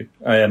suppose so.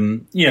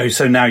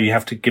 So now you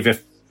have to give a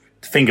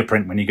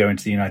fingerprint when you go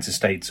into the United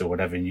States or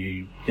whatever, and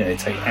you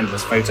take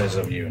endless photos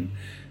of you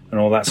and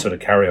all that sort of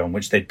carry on,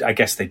 which I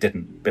guess they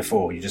didn't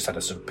before. You just had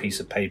a sort of piece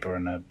of paper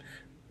and a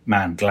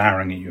man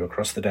glowering at you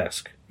across the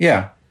desk.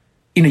 Yeah.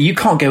 You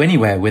can't go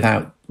anywhere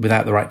without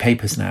the right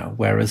papers now,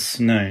 whereas...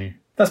 No.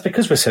 That's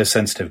because we're so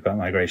sensitive about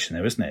migration,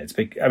 though, isn't it? It's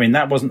big. I mean,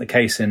 that wasn't the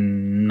case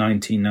in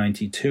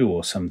 1992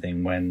 or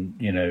something when,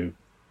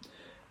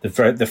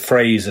 the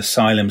phrase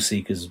asylum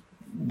seekers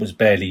was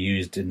barely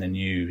used in the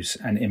news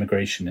and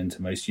immigration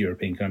into most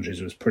European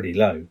countries was pretty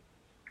low.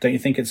 Don't you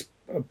think it's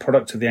a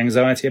product of the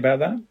anxiety about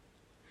that?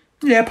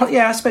 Yeah,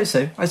 I suppose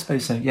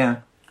so, yeah.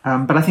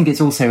 But I think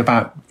it's also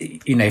about,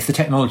 if the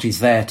technology's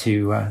there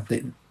to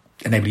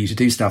enable you to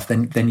do stuff,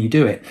 then you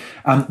do it.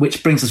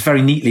 Which brings us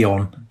very neatly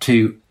on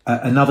to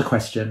another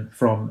question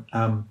from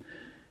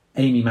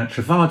Amy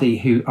Mantravadi,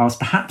 who asked,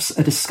 perhaps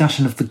a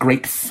discussion of the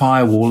Great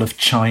Firewall of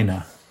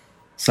China.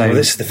 So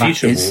this is the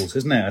future walls,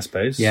 isn't it, I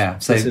suppose? Yeah.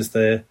 So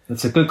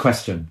that's a good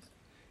question.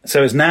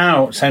 So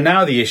now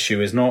the issue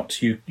is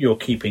not you're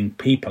keeping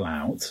people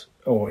out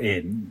or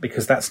in,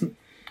 because that's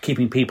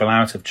keeping people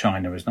out of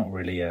China is not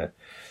really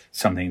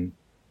something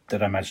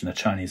that I imagine the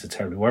Chinese are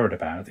terribly worried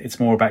about. It's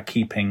more about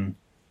keeping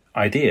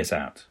ideas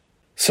out.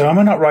 So am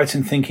I not right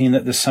in thinking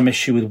that there's some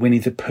issue with Winnie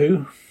the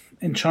Pooh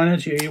in China? Are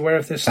you aware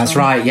of this? That's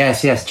right,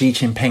 yes. Xi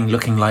Jinping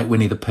looking like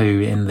Winnie the Pooh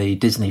in the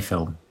Disney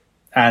film.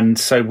 And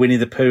so Winnie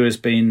the Pooh has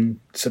been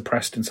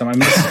suppressed in some... I mean,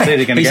 this is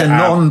clearly going to He's a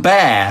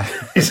non-bear.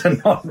 He's a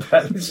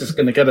non-bear. This is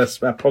going to get our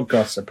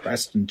podcast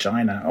suppressed in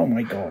China. Oh,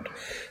 my God.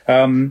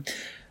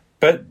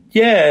 But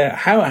yeah,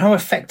 how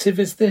effective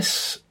is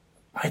this?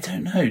 I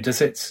don't know.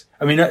 Does it?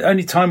 I mean,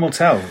 only time will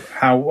tell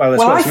how well this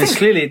works. I mean,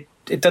 clearly,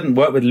 it doesn't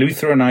work with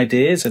Lutheran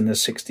ideas in the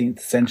 16th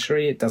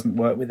century. It doesn't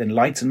work with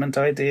Enlightenment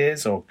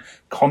ideas or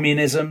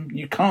communism.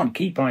 You can't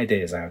keep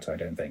ideas out, I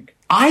don't think.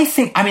 I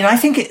think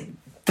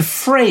the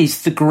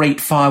phrase "the Great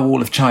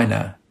Firewall of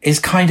China" is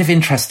kind of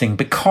interesting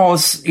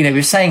because, you know,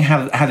 we're saying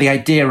how the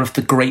idea of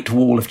the Great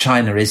Wall of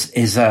China is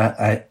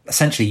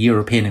essentially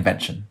European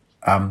invention.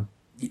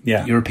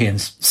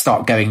 Europeans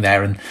start going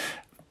there and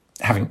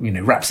having, you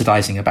know,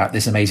 rhapsodizing about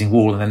this amazing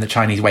wall, and then the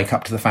Chinese wake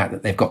up to the fact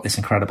that they've got this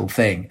incredible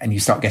thing, and you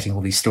start getting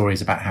all these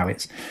stories about how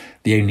it's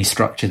the only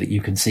structure that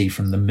you can see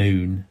from the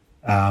moon,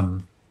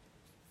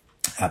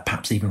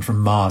 perhaps even from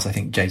Mars, I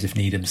think Joseph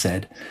Needham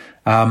said.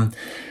 And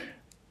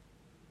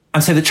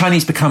so the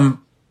Chinese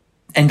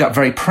end up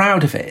very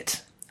proud of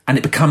it, and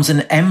it becomes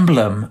an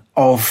emblem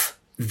of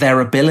their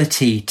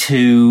ability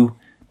to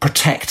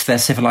protect their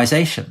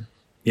civilization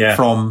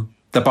from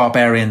the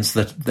barbarians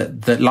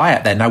that lie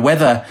out there. Now,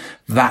 whether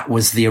that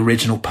was the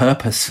original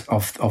purpose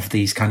of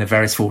these kind of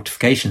various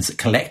fortifications that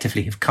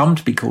collectively have come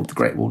to be called the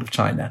Great Wall of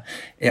China,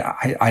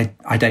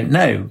 I don't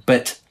know.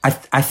 But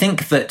I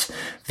think that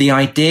the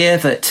idea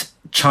that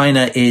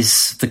China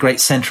is the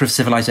great center of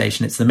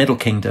civilization, it's the Middle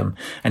Kingdom,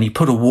 and you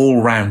put a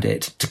wall around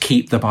it to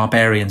keep the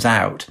barbarians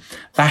out,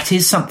 that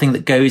is something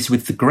that goes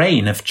with the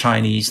grain of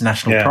Chinese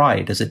national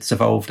pride as it's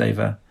evolved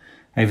over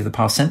the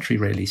past century,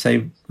 really.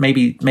 So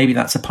maybe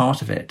that's a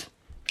part of it.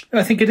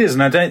 I think it is,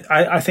 and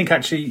I think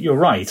actually you're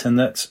right, and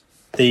that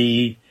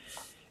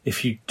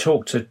if you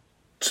talk to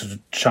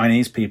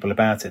Chinese people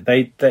about it,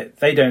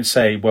 they don't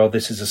say, well,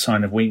 this is a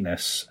sign of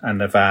weakness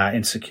and of our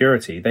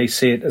insecurity. They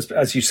see it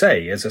as you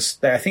say,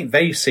 I think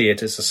they see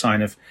it as a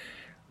sign of,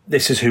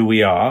 this is who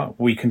we are.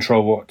 We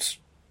control what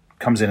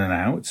comes in and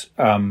out.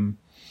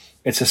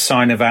 It's a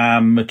sign of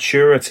our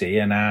maturity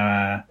and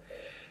our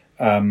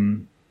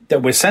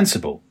that we're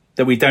sensible,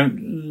 that we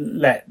don't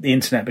let the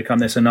internet become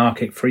this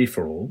anarchic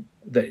free-for-all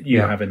that you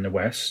have in the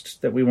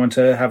West, that we want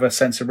to have a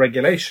sense of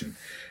regulation.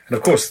 And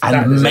of course,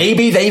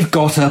 maybe they've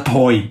got a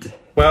point.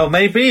 Well,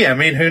 maybe. I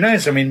mean, who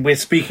knows? I mean, we're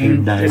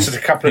speaking, it's just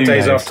a couple of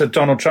days after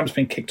Donald Trump's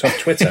been kicked off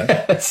Twitter.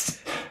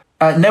 Yes.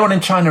 No one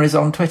in China is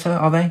on Twitter,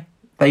 are they?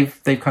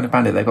 They've kind of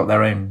banned it. They've got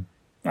their own.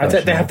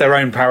 They have their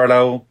own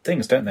parallel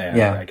things, don't they?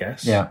 Yeah. I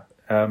guess. Yeah.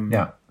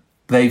 Yeah.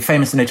 They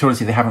famously,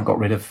 notoriously, they haven't got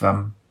rid of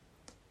the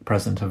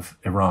president of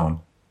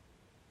Iran.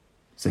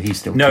 So he's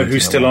still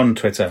who's still on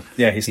Twitter.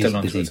 Yeah, he's still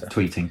on Twitter.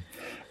 Tweeting.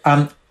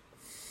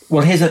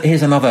 Well,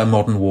 here's another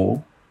modern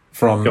wall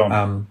from,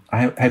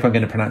 I hope I'm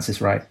going to pronounce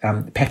this right,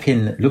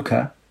 Pepin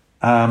Luka,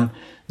 the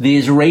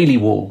Israeli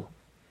wall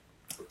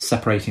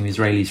separating the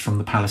Israelis from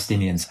the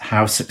Palestinians.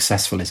 How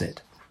successful is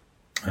it?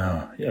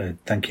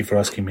 Thank you for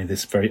asking me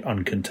this very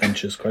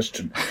uncontentious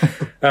question.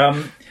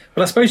 Well,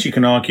 I suppose you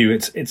can argue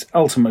it's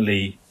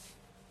ultimately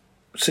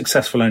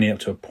successful only up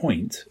to a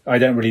point. I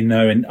don't really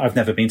know, and I've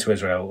never been to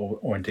Israel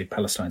or indeed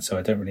Palestine, so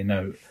I don't really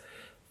know.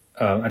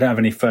 I don't have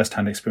any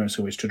first-hand experience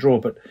of which to draw.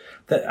 But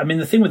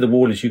the thing with the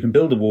wall is you can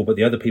build a wall, but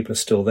the other people are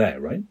still there,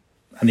 right?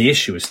 And the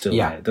issue is still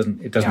there.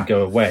 It doesn't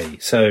go away.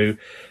 So,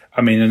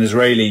 I mean, an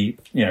Israeli,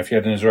 if you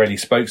had an Israeli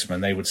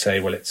spokesman, they would say,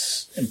 well,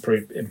 it's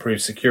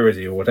improved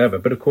security or whatever.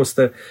 But of course,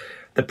 the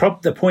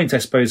point, I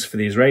suppose, for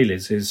the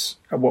Israelis is,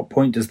 at what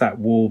point does that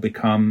wall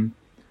become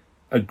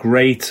a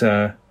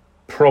greater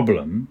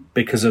problem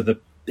because of the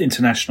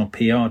international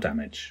PR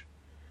damage?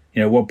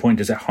 At what point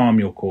does it harm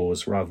your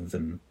cause rather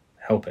than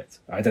help it?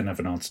 I don't have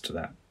an answer to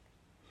that.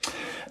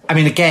 I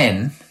mean,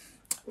 again,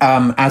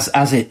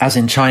 as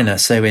in China,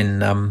 so in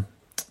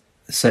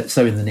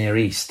the Near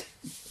East,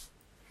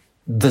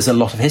 there's a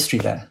lot of history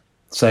there.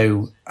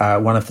 So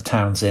one of the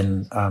towns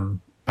in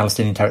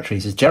Palestinian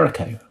territories is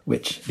Jericho,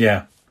 which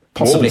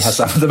possibly has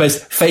some of the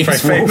most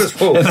famous walls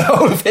in the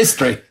whole of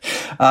history.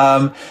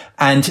 And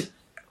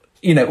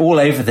all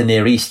over the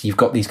Near East, you've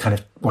got these kind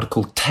of what are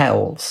called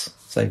tells,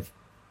 so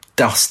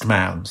dust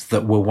mounds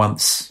that were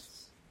once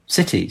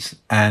cities,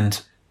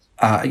 and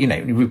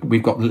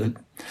we've got the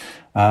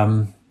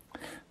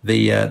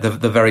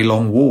very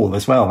long wall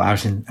as well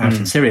out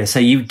in Syria. So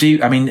you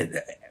do, I mean,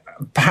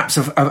 perhaps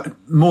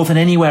more than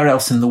anywhere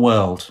else in the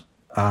world,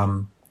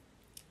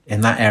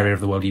 in that area of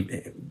the world,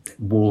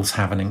 walls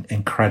have an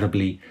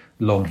incredibly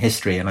long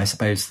history, and I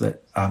suppose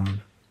that the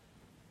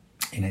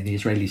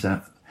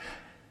Israelis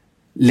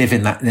live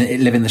in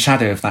the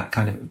shadow of that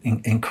kind of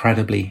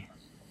incredibly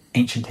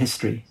ancient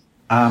history.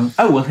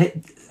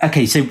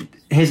 Okay, so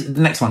here's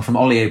the next one from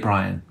Ollie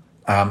O'Brien,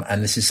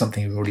 and this is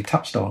something we've already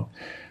touched on.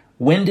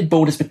 When did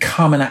borders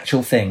become an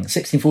actual thing?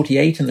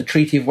 1648 and the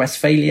Treaty of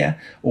Westphalia,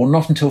 or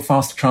not until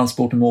faster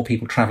transport and more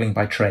people travelling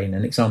by train?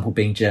 An example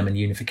being German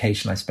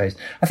unification, I suppose.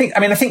 I think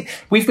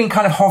we've been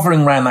kind of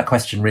hovering around that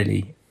question,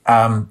 really.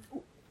 When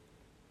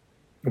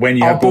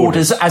you have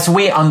borders, as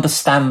we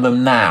understand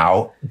them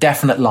now,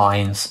 definite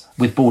lines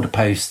with border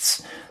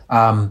posts,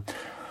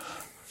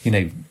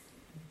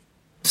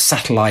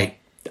 satellite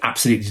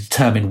absolutely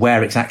determine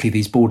where exactly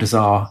these borders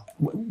are.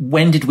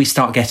 when did we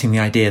start getting the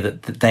idea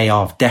that they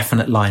are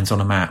definite lines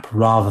on a map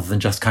rather than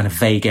just kind of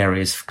vague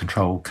areas of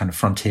control, kind of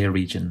frontier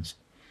regions?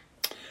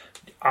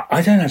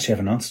 I don't actually have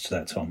an answer to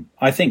that, Tom.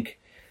 I think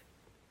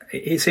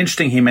it's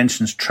interesting he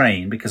mentions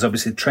train, because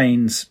obviously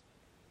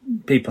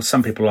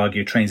some people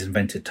argue trains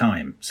invented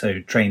time. So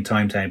train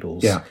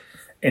timetables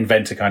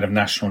invent a kind of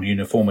national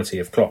uniformity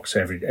of clocks. So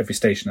every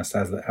station has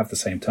to have the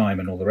same time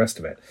and all the rest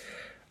of it.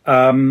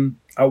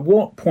 At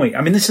what point,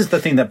 I mean, this is the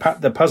thing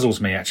that puzzles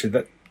me, actually,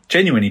 that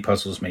genuinely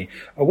puzzles me.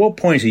 At what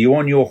point are you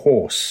on your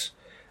horse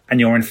and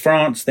you're in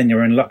France, then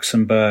you're in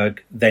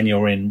Luxembourg, then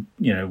you're in,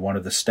 one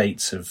of the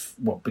states of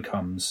what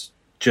becomes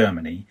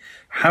Germany?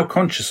 How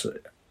conscious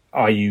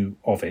are you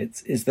of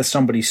it? Is there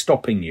somebody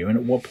stopping you? And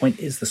at what point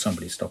is there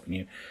somebody stopping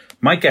you?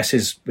 My guess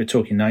is we're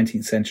talking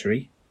 19th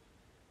century.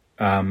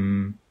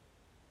 But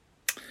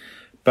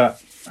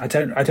I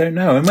don't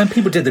know. And when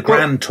people did the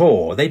Grand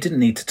Tour, they didn't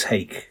need to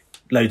take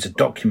loads of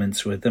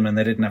documents with them, and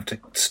they didn't have to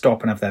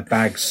stop and have their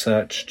bags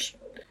searched.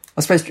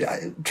 I suppose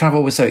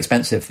travel was so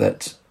expensive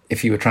that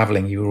if you were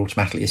travelling, you were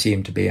automatically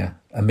assumed to be a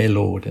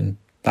milord, and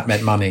that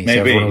meant money. Maybe, so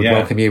everyone would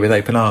welcome you with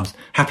open arms.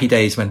 Happy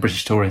days when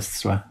British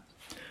tourists were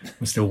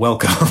still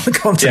welcome on the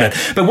continent.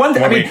 Yeah.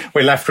 But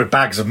we're left with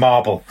bags of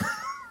marble.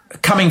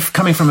 coming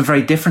from a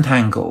very different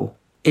angle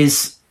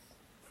is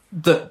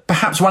that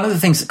perhaps one of the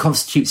things that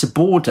constitutes a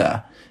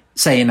border,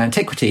 say in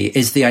antiquity,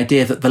 is the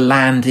idea that the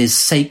land is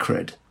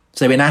sacred.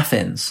 So in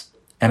Athens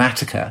and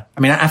Attica, I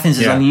mean, Athens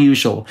is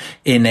unusual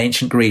in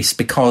ancient Greece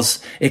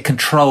because it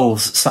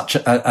controls such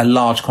a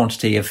large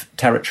quantity of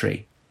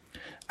territory.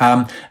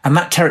 And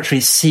that territory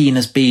is seen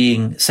as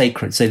being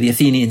sacred. So the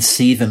Athenians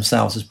see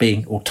themselves as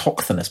being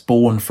autochthonous,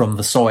 born from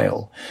the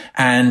soil.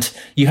 And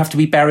you have to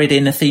be buried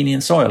in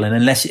Athenian soil.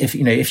 And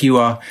if you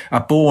are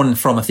born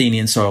from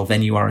Athenian soil,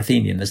 then you are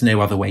Athenian. There's no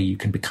other way you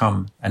can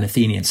become an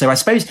Athenian. So I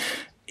suppose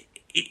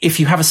if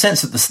you have a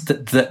sense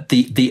that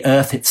the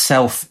earth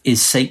itself is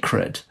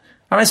sacred,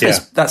 and I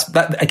suppose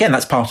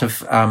that's part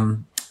of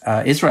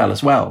Israel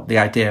as well, the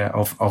idea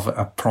of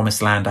a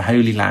promised land, a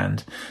holy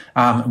land.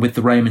 With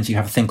the Romans, you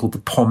have a thing called the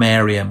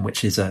Pomerium,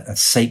 which is a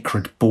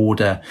sacred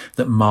border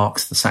that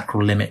marks the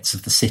sacral limits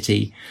of the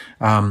city.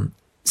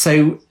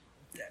 So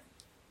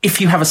if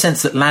you have a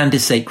sense that land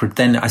is sacred,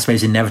 then I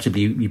suppose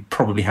inevitably you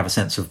probably have a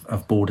sense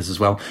of borders as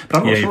well. But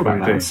I'm not sure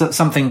about that. It's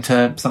something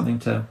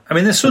to. I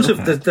mean, the sort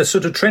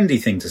of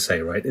trendy thing to say,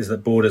 right, is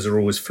that borders are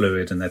always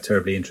fluid and they're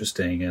terribly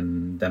interesting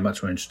and they're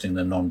much more interesting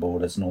than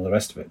non-borders and all the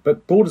rest of it.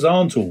 But borders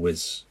aren't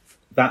always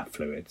that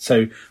fluid.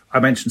 So I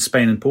mentioned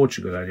Spain and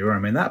Portugal earlier. I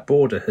mean, that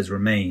border has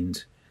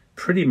remained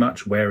pretty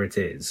much where it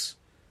is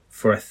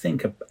for, I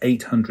think,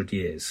 800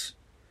 years.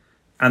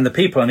 And the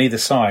people on either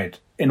side,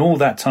 in all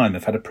that time,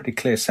 they've had a pretty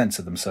clear sense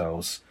of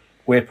themselves.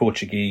 We're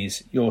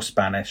Portuguese, you're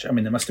Spanish. I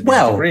mean, there must have been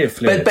a degree of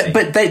fluidity.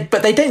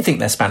 But they don't think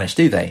they're Spanish,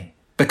 do they?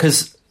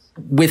 Because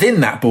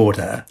within that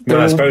border, there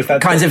are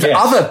kinds of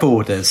other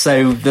borders.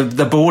 So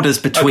the borders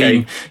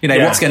between,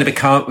 what's going to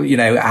become,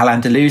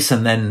 Al-Andalus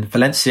and then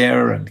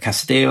Valencia and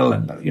Castile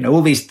and,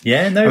 all these.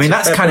 Yeah, no, I mean,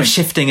 that's kind of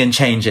shifting and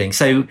changing.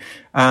 So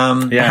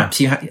perhaps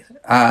you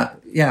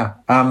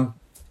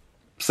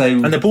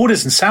and the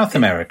borders in South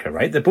America,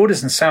 right? The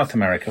borders in South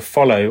America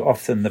follow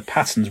often the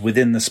patterns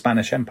within the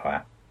Spanish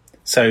Empire.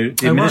 So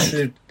the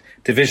administrative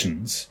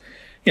divisions,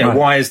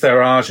 why is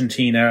there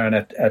Argentina and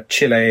a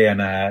Chile and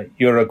a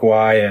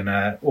Uruguay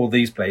and all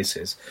these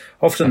places?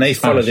 Often they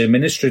follow the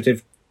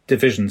administrative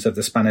divisions of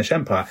the Spanish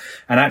Empire.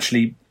 And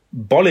actually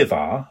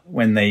Bolivar,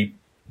 when they,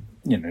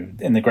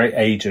 in the great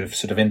age of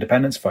sort of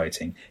independence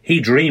fighting,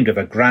 he dreamed of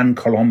a Gran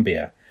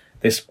Colombia,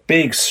 this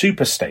big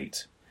super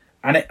state,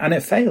 and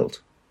it failed.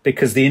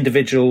 Because the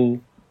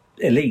individual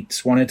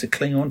elites wanted to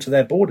cling on to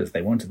their borders.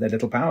 They wanted their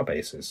little power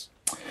bases.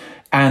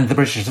 And the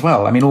British as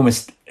well. I mean,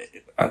 almost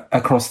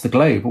across the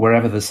globe,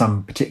 wherever there's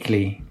some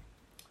particularly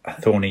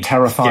thorny,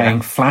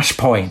 terrifying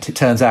flashpoint, it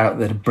turns out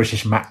that a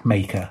British map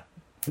maker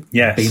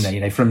has been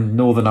there, from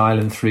Northern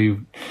Ireland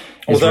through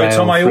Israel. Although,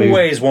 Tom, I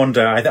always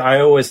wonder, I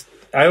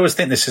always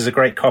think this is a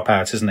great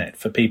cop-out, isn't it,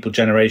 for people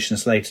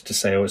generations later to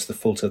say, it's the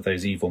fault of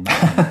those evil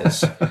map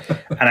makers.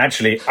 And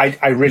actually,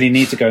 I really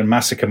need to go and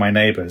massacre my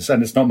neighbours,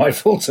 and it's not my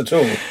fault at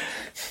all.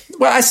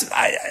 Well,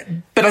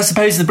 but I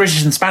suppose the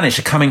British and Spanish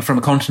are coming from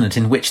a continent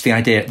in which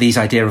these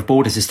idea of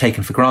borders is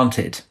taken for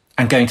granted,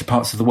 and going to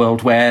parts of the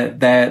world where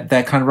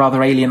they're kind of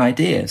rather alien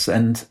ideas.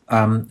 And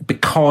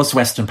because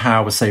Western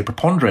power was so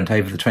preponderant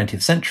over the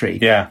 20th century,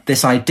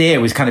 this idea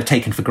was kind of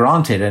taken for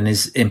granted and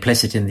is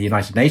implicit in the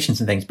United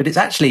Nations and things. But it's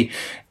actually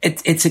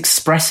it's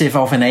expressive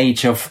of an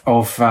age of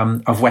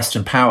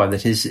Western power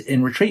that is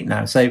in retreat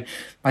now. So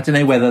I don't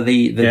know whether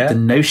the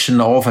notion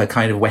of a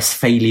kind of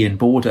Westphalian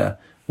border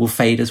will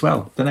fade as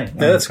well. I don't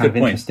know. No, that's a good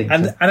point.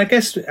 And I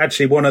guess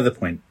actually one other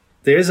point.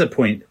 There is a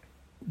point.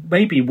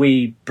 Maybe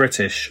we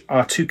British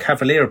are too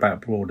cavalier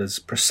about borders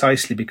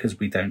precisely because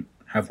we don't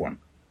have one.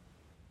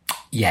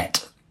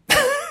 Yet.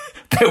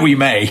 Though we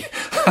may.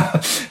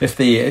 If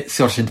the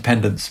Scottish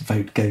independence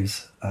vote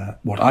goes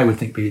what I would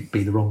think be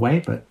the wrong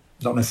way, but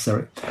not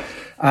necessary.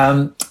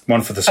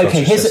 One for the Scottish.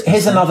 Okay,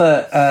 here's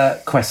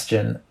another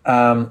question.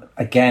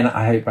 Again,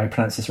 I hope I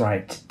pronounce this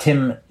right.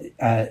 Tim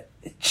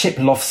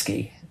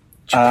Chiplowski.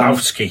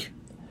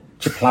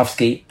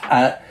 Chiplowski.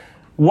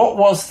 What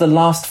was the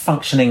last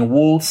functioning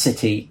walled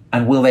city,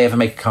 and will they ever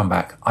make a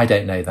comeback? I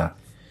don't know that.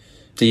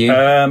 Do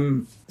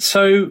you?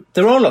 So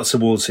there are lots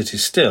of walled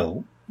cities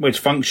still which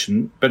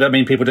function, but I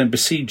mean, people don't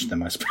besiege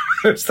them, I suppose.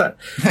 Is that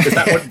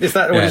what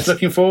Yes. he's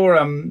looking for?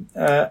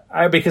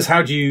 Because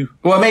how do you?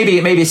 Well,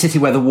 maybe a city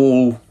where the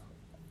wall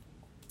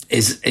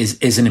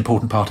is an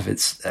important part of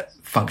its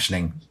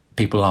functioning.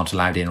 People aren't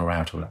allowed in or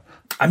out. Or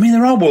I mean,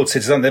 there are walled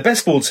cities, aren't there? The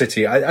best walled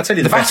city, I tell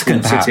you, the best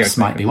Vatican walled city perhaps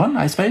might be one,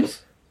 I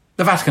suppose.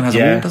 The Vatican has a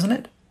Yeah. wall, doesn't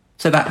it?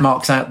 So that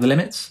marks out the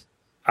limits.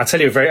 I'll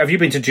tell you have you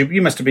been to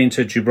you must have been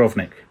to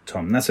Dubrovnik,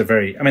 Tom. That's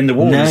the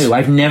wall. No,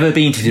 I've never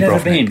been to Dubrovnik.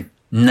 Never been.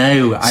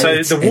 No.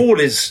 So the wall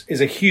is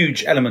a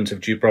huge element of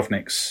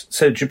Dubrovnik's.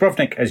 So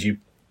Dubrovnik,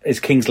 is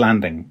King's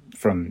Landing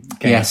from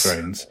Game Yes. of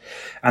Thrones,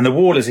 and the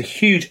wall is a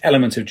huge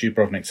element of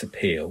Dubrovnik's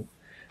appeal.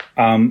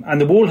 And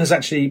the wall has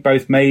actually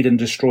both made and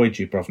destroyed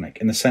Dubrovnik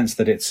in the sense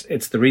that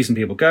it's the reason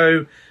people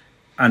go,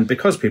 and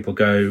because people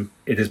go,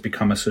 it has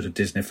become a sort of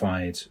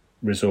Disneyfied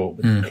resort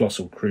with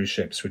colossal cruise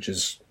ships, which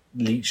has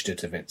leached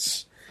it of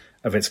its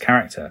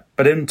character.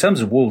 But in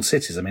terms of walled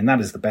cities, I mean, that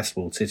is the best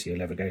walled city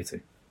you'll ever go to.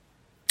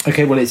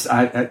 Okay, well, it's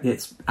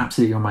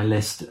absolutely on my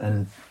list,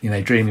 and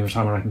dreaming of a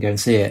time where I can go and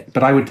see it.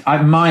 But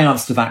my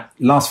answer to that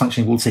last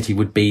functioning walled city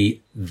would be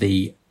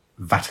the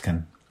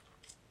Vatican.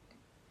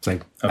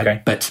 So,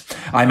 okay, but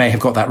I may have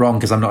got that wrong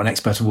because I'm not an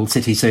expert on walled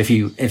cities. So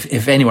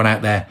if anyone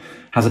out there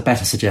has a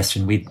better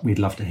suggestion, we'd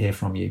love to hear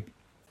from you.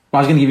 Well,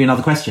 I was going to give you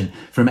another question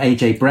from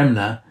AJ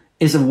Bremner.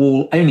 Is a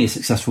wall only a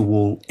successful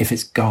wall if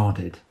it's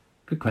guarded?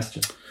 Good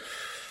question.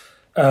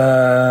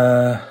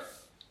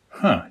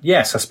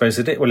 Yes, I suppose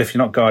it is. Well, if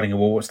you're not guarding a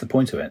wall, what's the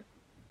point of it?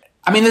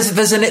 I mean,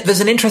 there's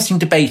an interesting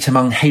debate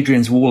among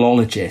Hadrian's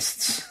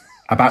wallologists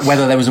about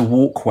whether there was a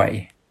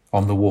walkway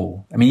on the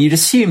wall. I mean, you'd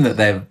assume that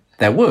there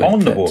would. On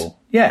the wall?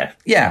 Yeah.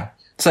 Yeah.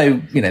 So,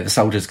 the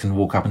soldiers can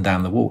walk up and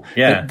down the wall.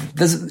 Yeah.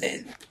 But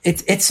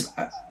it's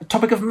a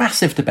topic of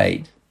massive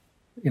debate.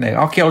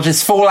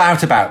 Archaeologists fall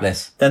out about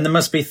this. Then there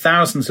must be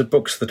thousands of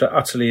books that are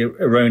utterly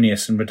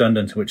erroneous and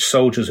redundant in which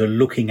soldiers are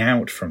looking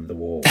out from the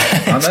wall.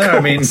 Aren't there?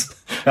 I mean,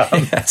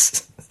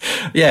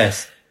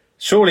 Yes.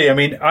 Surely, I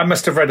mean, I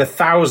must have read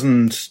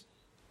 1,000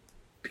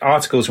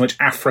 articles in which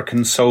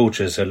African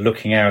soldiers are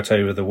looking out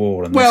over the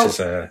wall. And Well,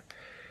 this is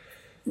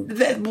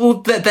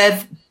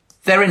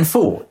they're in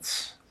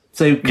forts.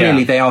 So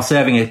clearly they are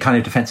serving a kind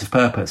of defensive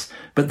purpose.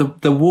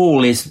 But the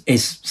wall is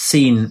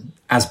seen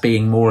as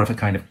being more of a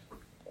kind of,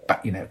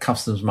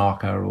 customs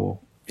marker, or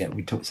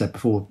said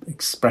before,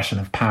 expression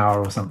of power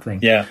or something.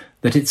 Yeah.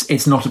 That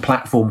it's not a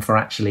platform for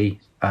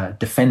actually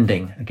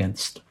defending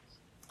against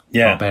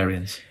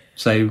barbarians.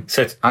 So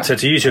to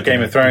use your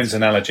Game of Thrones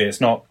analogy,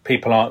 it's not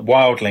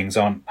wildlings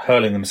aren't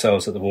hurling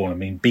themselves at the wall and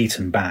being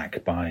beaten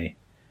back by.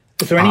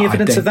 Is there any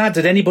evidence of that?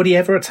 Did anybody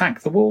ever attack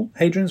the wall,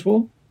 Hadrian's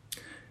Wall?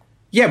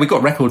 Yeah, we've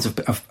got records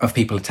of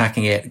people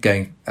attacking it,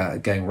 going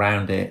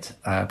round it,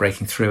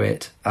 breaking through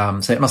it.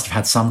 So it must have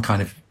had some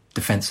kind of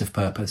defensive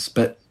purpose.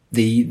 But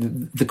the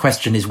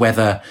question is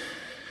whether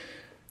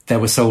there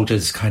were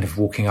soldiers kind of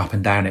walking up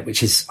and down it,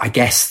 which is, I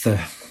guess,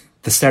 the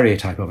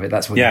stereotype of it.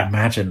 That's what you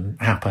imagine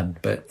happened,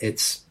 but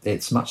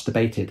it's much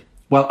debated.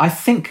 Well, I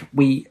think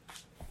we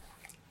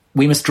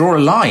must draw a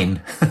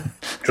line.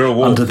 Draw a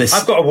wall under this.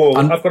 I've got a wall.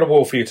 I've got a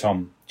wall for you,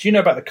 Tom. Do you know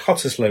about the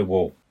Cottesloe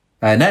Wall?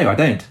 No, I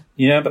don't.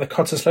 You know about the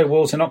Cottesloe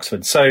Walls in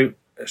Oxford? So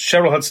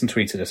Cheryl Hudson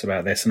tweeted us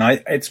about this,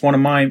 and it's one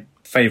of my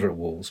favourite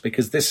walls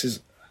because this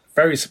is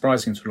very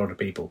surprising to a lot of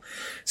people.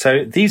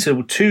 So these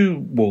are two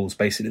walls,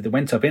 basically, that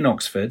went up in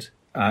Oxford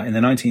in the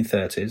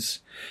 1930s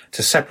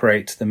to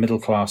separate the middle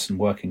class and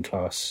working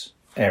class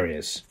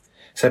areas.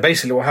 So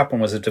basically what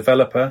happened was a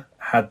developer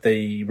had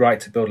the right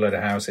to build a load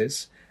of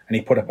houses, and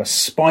he put up a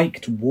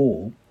spiked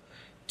wall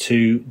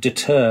to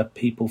deter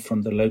people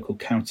from the local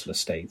council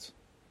estate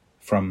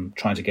from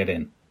trying to get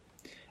in.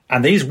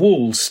 And these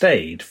walls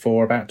stayed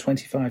for about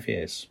 25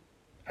 years.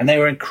 And they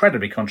were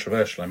incredibly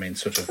controversial. I mean,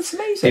 That's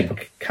amazing. People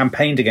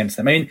campaigned against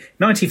them. I mean,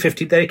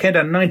 1950, they came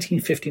down in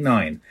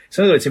 1959.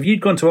 So in other words, if you'd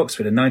gone to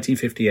Oxford in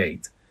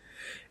 1958,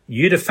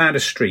 you'd have found a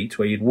street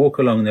where you'd walk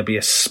along and there'd be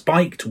a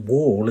spiked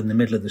wall in the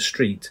middle of the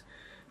street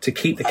to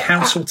keep the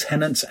council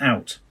tenants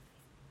out.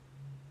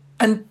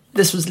 And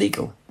this was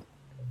legal?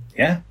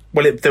 Yeah.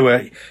 Well, there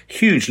were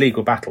huge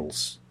legal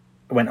battles.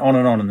 It went on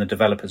and the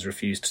developers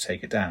refused to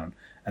take it down.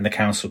 And the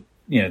council,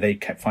 they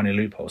kept finding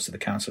loopholes so the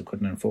council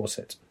couldn't enforce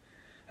it.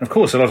 And of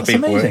course, a lot of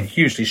people were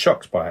hugely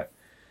shocked by it.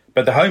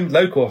 But the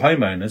local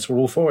homeowners were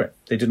all for it.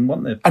 They didn't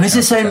want the... And this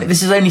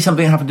is only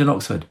something that happened in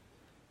Oxford?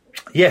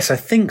 Yes, I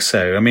think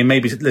so. I mean,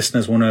 maybe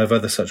listeners will know of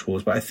other such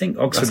walls, but I think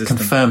Oxford That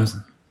confirms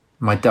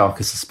my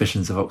darkest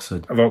suspicions of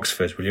Oxford. Of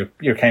Oxford. Well,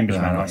 you're a Cambridge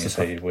man, aren't you?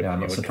 So you would,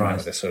 not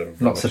surprised. This sort of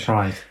not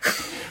surprised.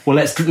 Well,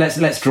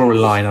 let's draw a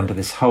line under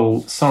this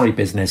whole sorry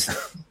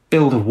business.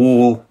 Build a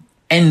wall.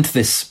 End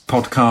this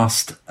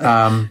podcast.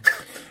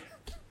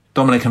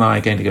 Dominic and I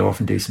are going to go off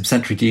and do some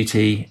sentry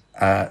duty.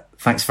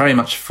 Thanks very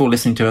much for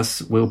listening to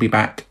us. We'll be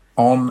back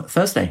on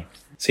Thursday.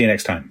 See you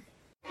next time.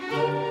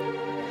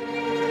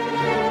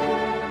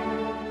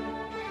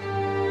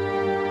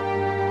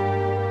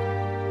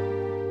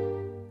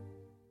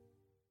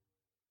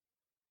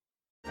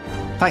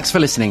 Thanks for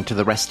listening to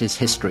The Rest is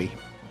History.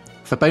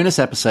 For bonus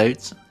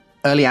episodes,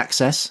 early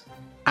access,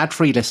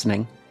 ad-free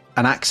listening,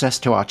 and access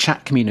to our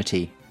chat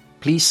community,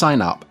 please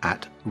sign up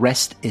at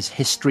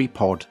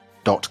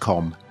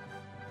restishistorypod.com.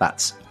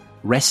 That's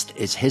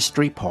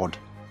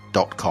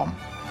restishistorypod.com.